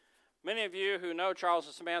 Many of you who know Charles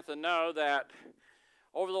and Samantha know that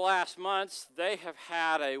over the last months, they have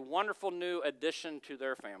had a wonderful new addition to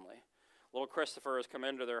their family. Little Christopher has come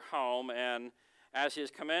into their home, and as he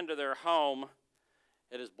has come into their home,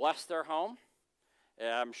 it has blessed their home.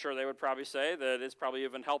 I'm sure they would probably say that it's probably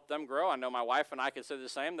even helped them grow. I know my wife and I could say the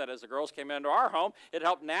same, that as the girls came into our home, it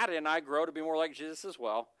helped Natty and I grow to be more like Jesus as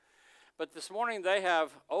well. But this morning, they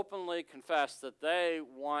have openly confessed that they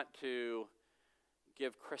want to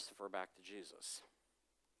give Christopher back to Jesus.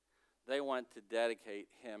 They want to dedicate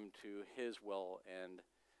him to his will and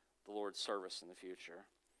the Lord's service in the future.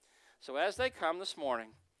 So as they come this morning,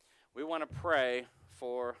 we want to pray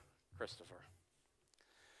for Christopher.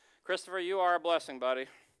 Christopher, you are a blessing, buddy.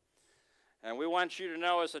 And we want you to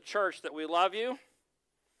know as a church that we love you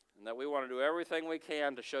and that we want to do everything we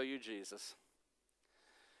can to show you Jesus.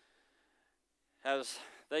 As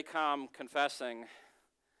they come confessing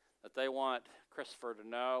that they want Christopher to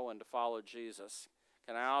know and to follow Jesus,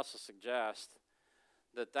 can I also suggest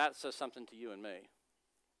that that says something to you and me?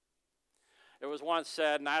 It was once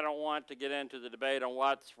said, and I don't want to get into the debate on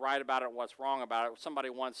what's right about it and what's wrong about it.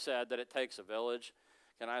 Somebody once said that it takes a village.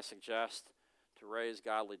 Can I suggest to raise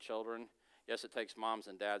godly children? Yes, it takes moms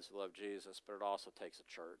and dads who love Jesus, but it also takes a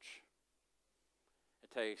church.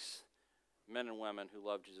 It takes men and women who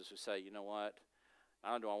love Jesus who say, you know what? Not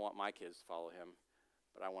only do I want my kids to follow him,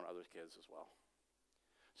 but I want other kids as well.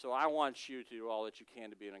 So I want you to do all that you can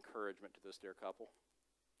to be an encouragement to this dear couple.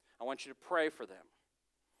 I want you to pray for them.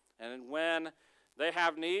 And when they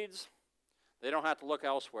have needs, they don't have to look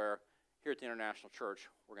elsewhere. Here at the International Church,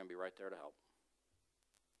 we're going to be right there to help.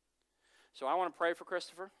 So I want to pray for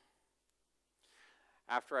Christopher.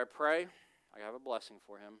 After I pray, I have a blessing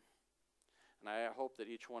for him. And I hope that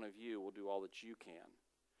each one of you will do all that you can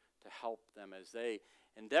to help them as they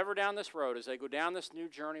endeavor down this road, as they go down this new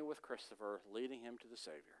journey with Christopher, leading him to the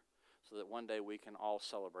Savior, so that one day we can all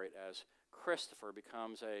celebrate as Christopher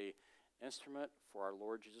becomes an instrument for our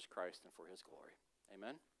Lord Jesus Christ and for his glory.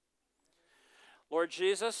 Amen. Lord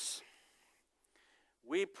Jesus,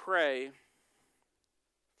 we pray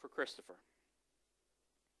for Christopher.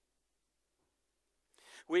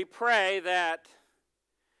 We pray that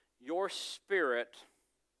your Spirit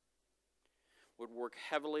would work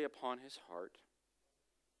heavily upon his heart,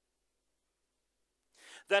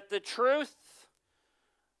 that the truth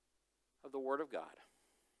of the Word of God,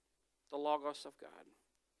 the Logos of God,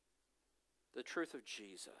 the truth of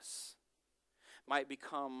Jesus, might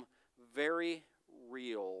become very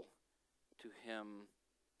real to him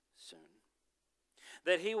soon.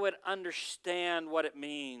 That he would understand what it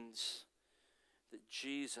means that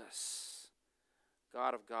Jesus,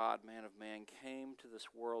 God of God, man of man, came to this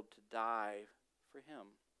world to die for him,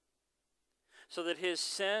 so that his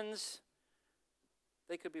sins,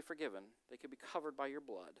 they could be forgiven, they could be covered by your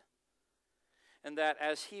blood, and that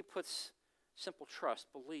as he puts simple trust,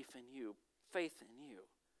 belief in you, faith in you,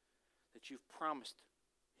 that you've promised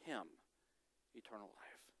him eternal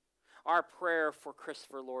life. Our prayer for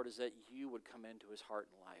Christopher, Lord, is that you would come into his heart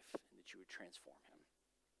and life, and that you would transform him.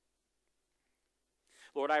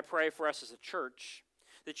 Lord, I pray for us as a church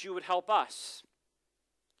that you would help us.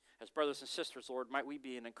 As brothers and sisters, Lord, might we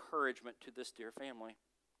be an encouragement to this dear family.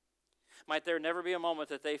 Might there never be a moment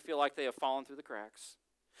that they feel like they have fallen through the cracks.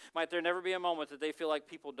 Might there never be a moment that they feel like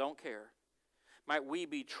people don't care. Might we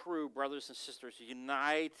be true brothers and sisters,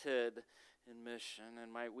 united in mission,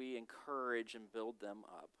 and might we encourage and build them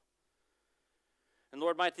up. And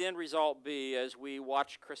Lord, might the end result be, as we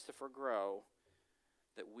watch Christopher grow,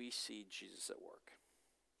 that we see Jesus at work,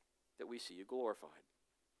 that we see you glorified.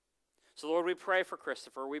 So Lord, we pray for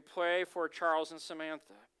Christopher. We pray for Charles and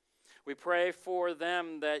Samantha. We pray for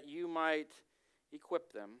them that you might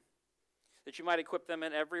equip them, that you might equip them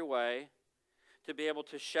in every way to be able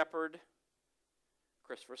to shepherd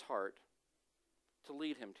Christopher's heart, to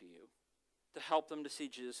lead him to you, to help them to see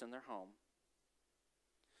Jesus in their home.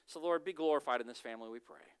 So Lord, be glorified in this family, we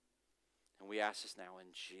pray. And we ask this now in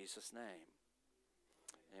Jesus' name.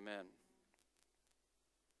 Amen.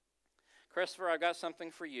 Christopher, I've got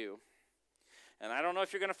something for you. And I don't know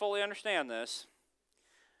if you're going to fully understand this,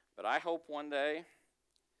 but I hope one day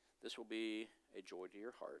this will be a joy to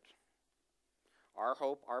your heart. Our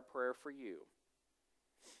hope, our prayer for you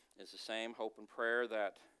is the same hope and prayer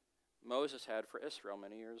that Moses had for Israel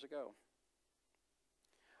many years ago.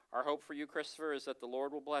 Our hope for you, Christopher, is that the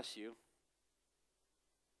Lord will bless you,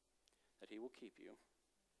 that he will keep you,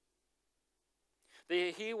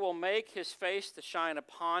 that he will make his face to shine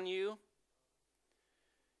upon you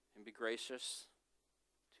and be gracious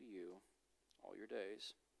to you all your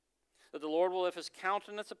days, that the Lord will lift his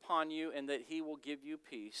countenance upon you, and that he will give you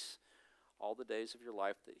peace all the days of your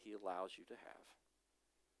life that he allows you to have.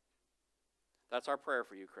 That's our prayer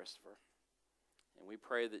for you, Christopher. And we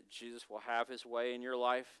pray that Jesus will have his way in your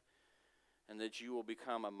life and that you will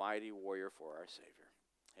become a mighty warrior for our Savior.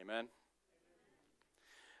 Amen.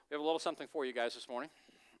 We have a little something for you guys this morning.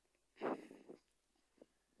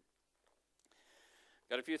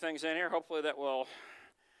 Got a few things in here. Hopefully that will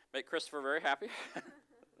make Christopher very happy.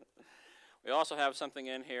 We also have something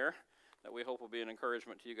in here that we hope will be an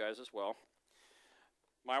encouragement to you guys as well.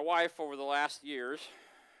 My wife, over the last years,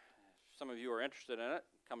 some of you are interested in it,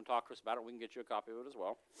 come and talk to us about it. We can get you a copy of it as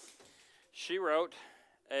well. She wrote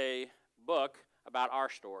a book about our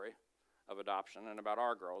story of adoption and about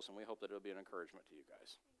our girls, and we hope that it'll be an encouragement to you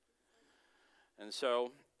guys. And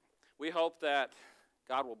so we hope that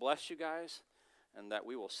God will bless you guys, and that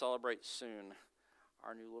we will celebrate soon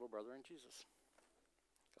our new little brother in Jesus.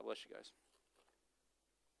 God bless you guys.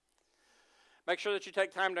 Make sure that you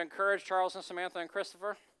take time to encourage Charles and Samantha and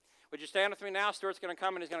Christopher. Would you stand with me now? Stuart's going to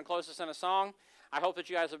come and he's going to close us in a song. I hope that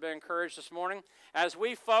you guys have been encouraged this morning. As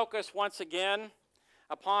we focus once again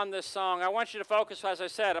upon this song, I want you to focus, as I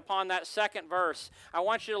said, upon that second verse. I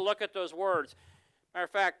want you to look at those words. Matter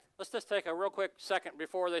of fact, let's just take a real quick second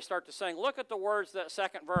before they start to sing. Look at the words of that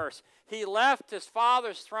second verse. He left his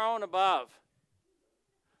Father's throne above.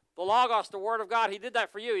 The Logos, the Word of God, he did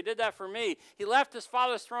that for you. He did that for me. He left his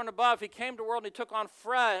Father's throne above. He came to the world and he took on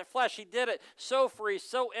flesh. He did it so free,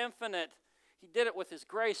 so infinite. He did it with his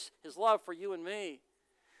grace, his love for you and me.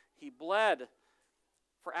 He bled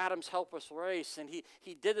for Adam's helpless race, and he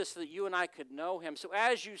did this so that you and I could know him. So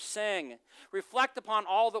as you sing, reflect upon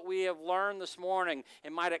all that we have learned this morning,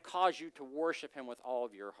 and might it cause you to worship him with all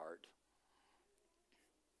of your heart.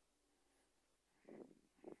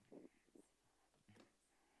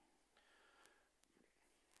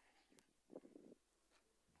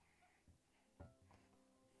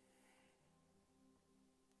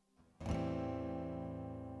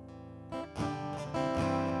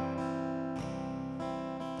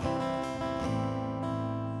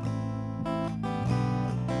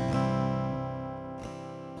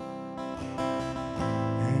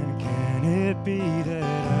 Be that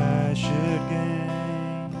I should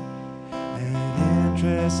gain an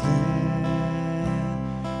interest in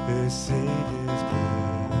the Savior's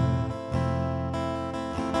blood,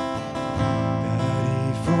 that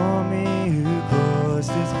he for me who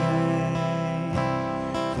caused his pain,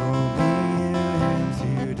 for me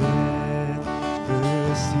into death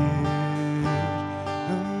pursued.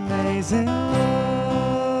 Amazing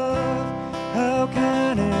love, how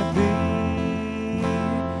can it be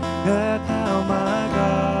that thou, my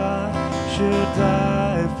God, should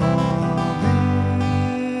die for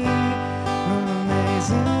me?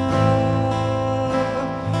 Amazing love,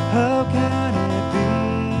 how can it be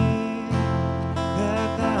that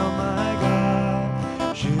thou, my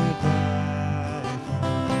God, should die for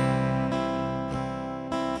me?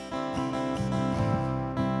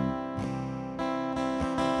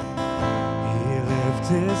 He left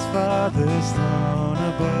his Father's throne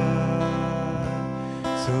above,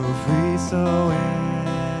 so free, so infinite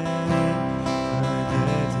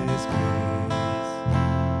his grace,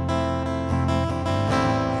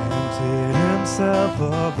 emptied himself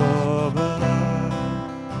of all beloved,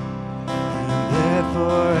 and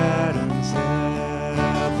therefore Adam's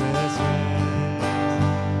helpless race.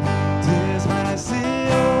 'Tis mercy,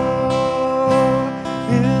 oh,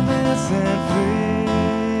 innocent free,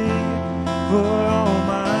 for oh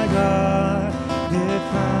my God, it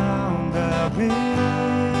found out me.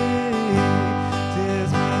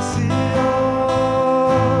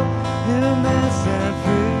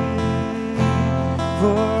 For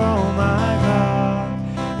oh my God,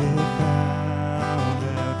 it found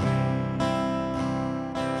out me.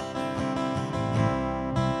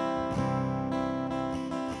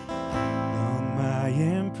 On my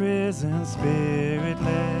imprisoned spirit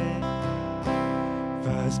lay,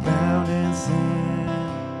 fast bound in sin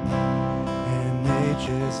and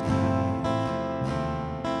nature's law.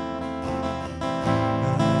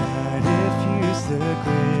 I diffused the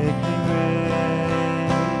quickening ray.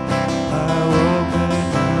 I woke the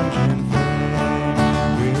dungeon flame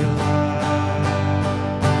real light.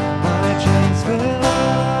 My chains fell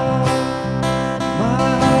off, my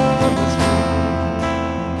heart was free.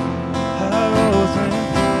 I rose and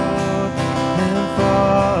forth and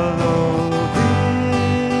followed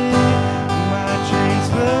thee. My chains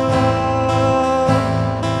fell off,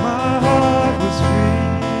 my heart was free,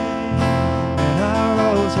 and I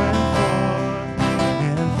rose and forth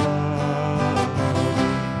and followed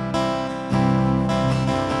thee.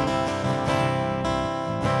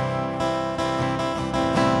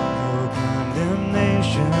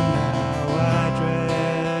 Now I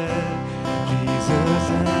dread Jesus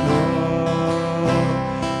and all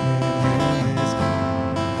in his blood.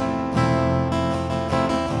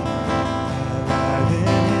 Alive in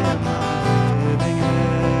him, my living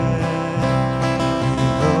head,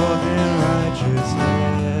 clothed in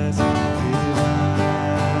righteousness divine.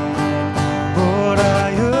 Lord, I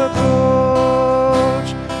approach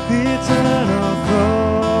the eternal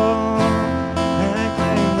throne and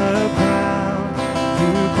claim the crown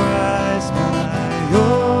through Christ.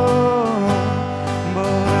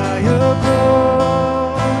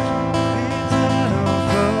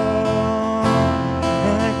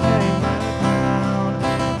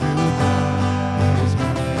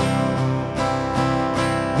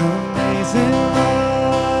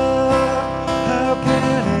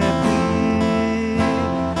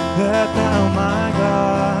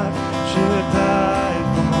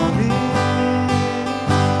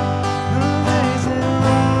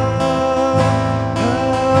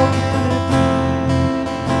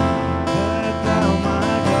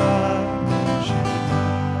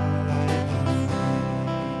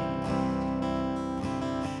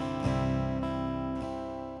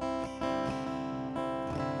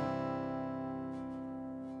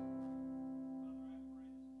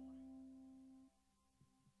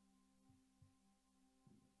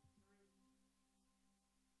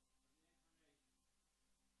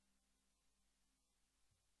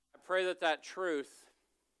 pray that that truth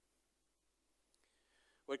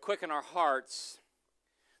would quicken our hearts,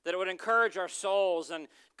 that it would encourage our souls and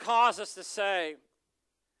cause us to say,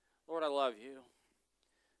 Lord, I love you,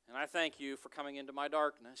 and I thank you for coming into my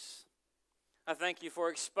darkness. I thank you for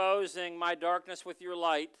exposing my darkness with your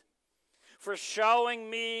light, for showing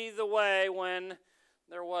me the way when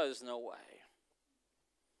there was no way.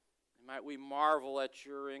 And might we marvel at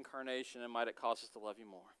your incarnation, and might it cause us to love you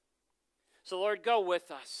more. So, Lord, go with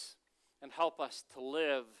us and help us to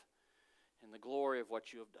live in the glory of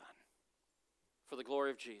what you have done, for the glory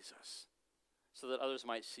of Jesus, so that others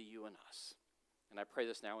might see you in us. And I pray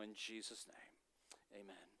this now in Jesus' name.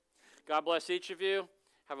 Amen. God bless each of you.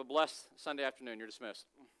 Have a blessed Sunday afternoon. You're dismissed.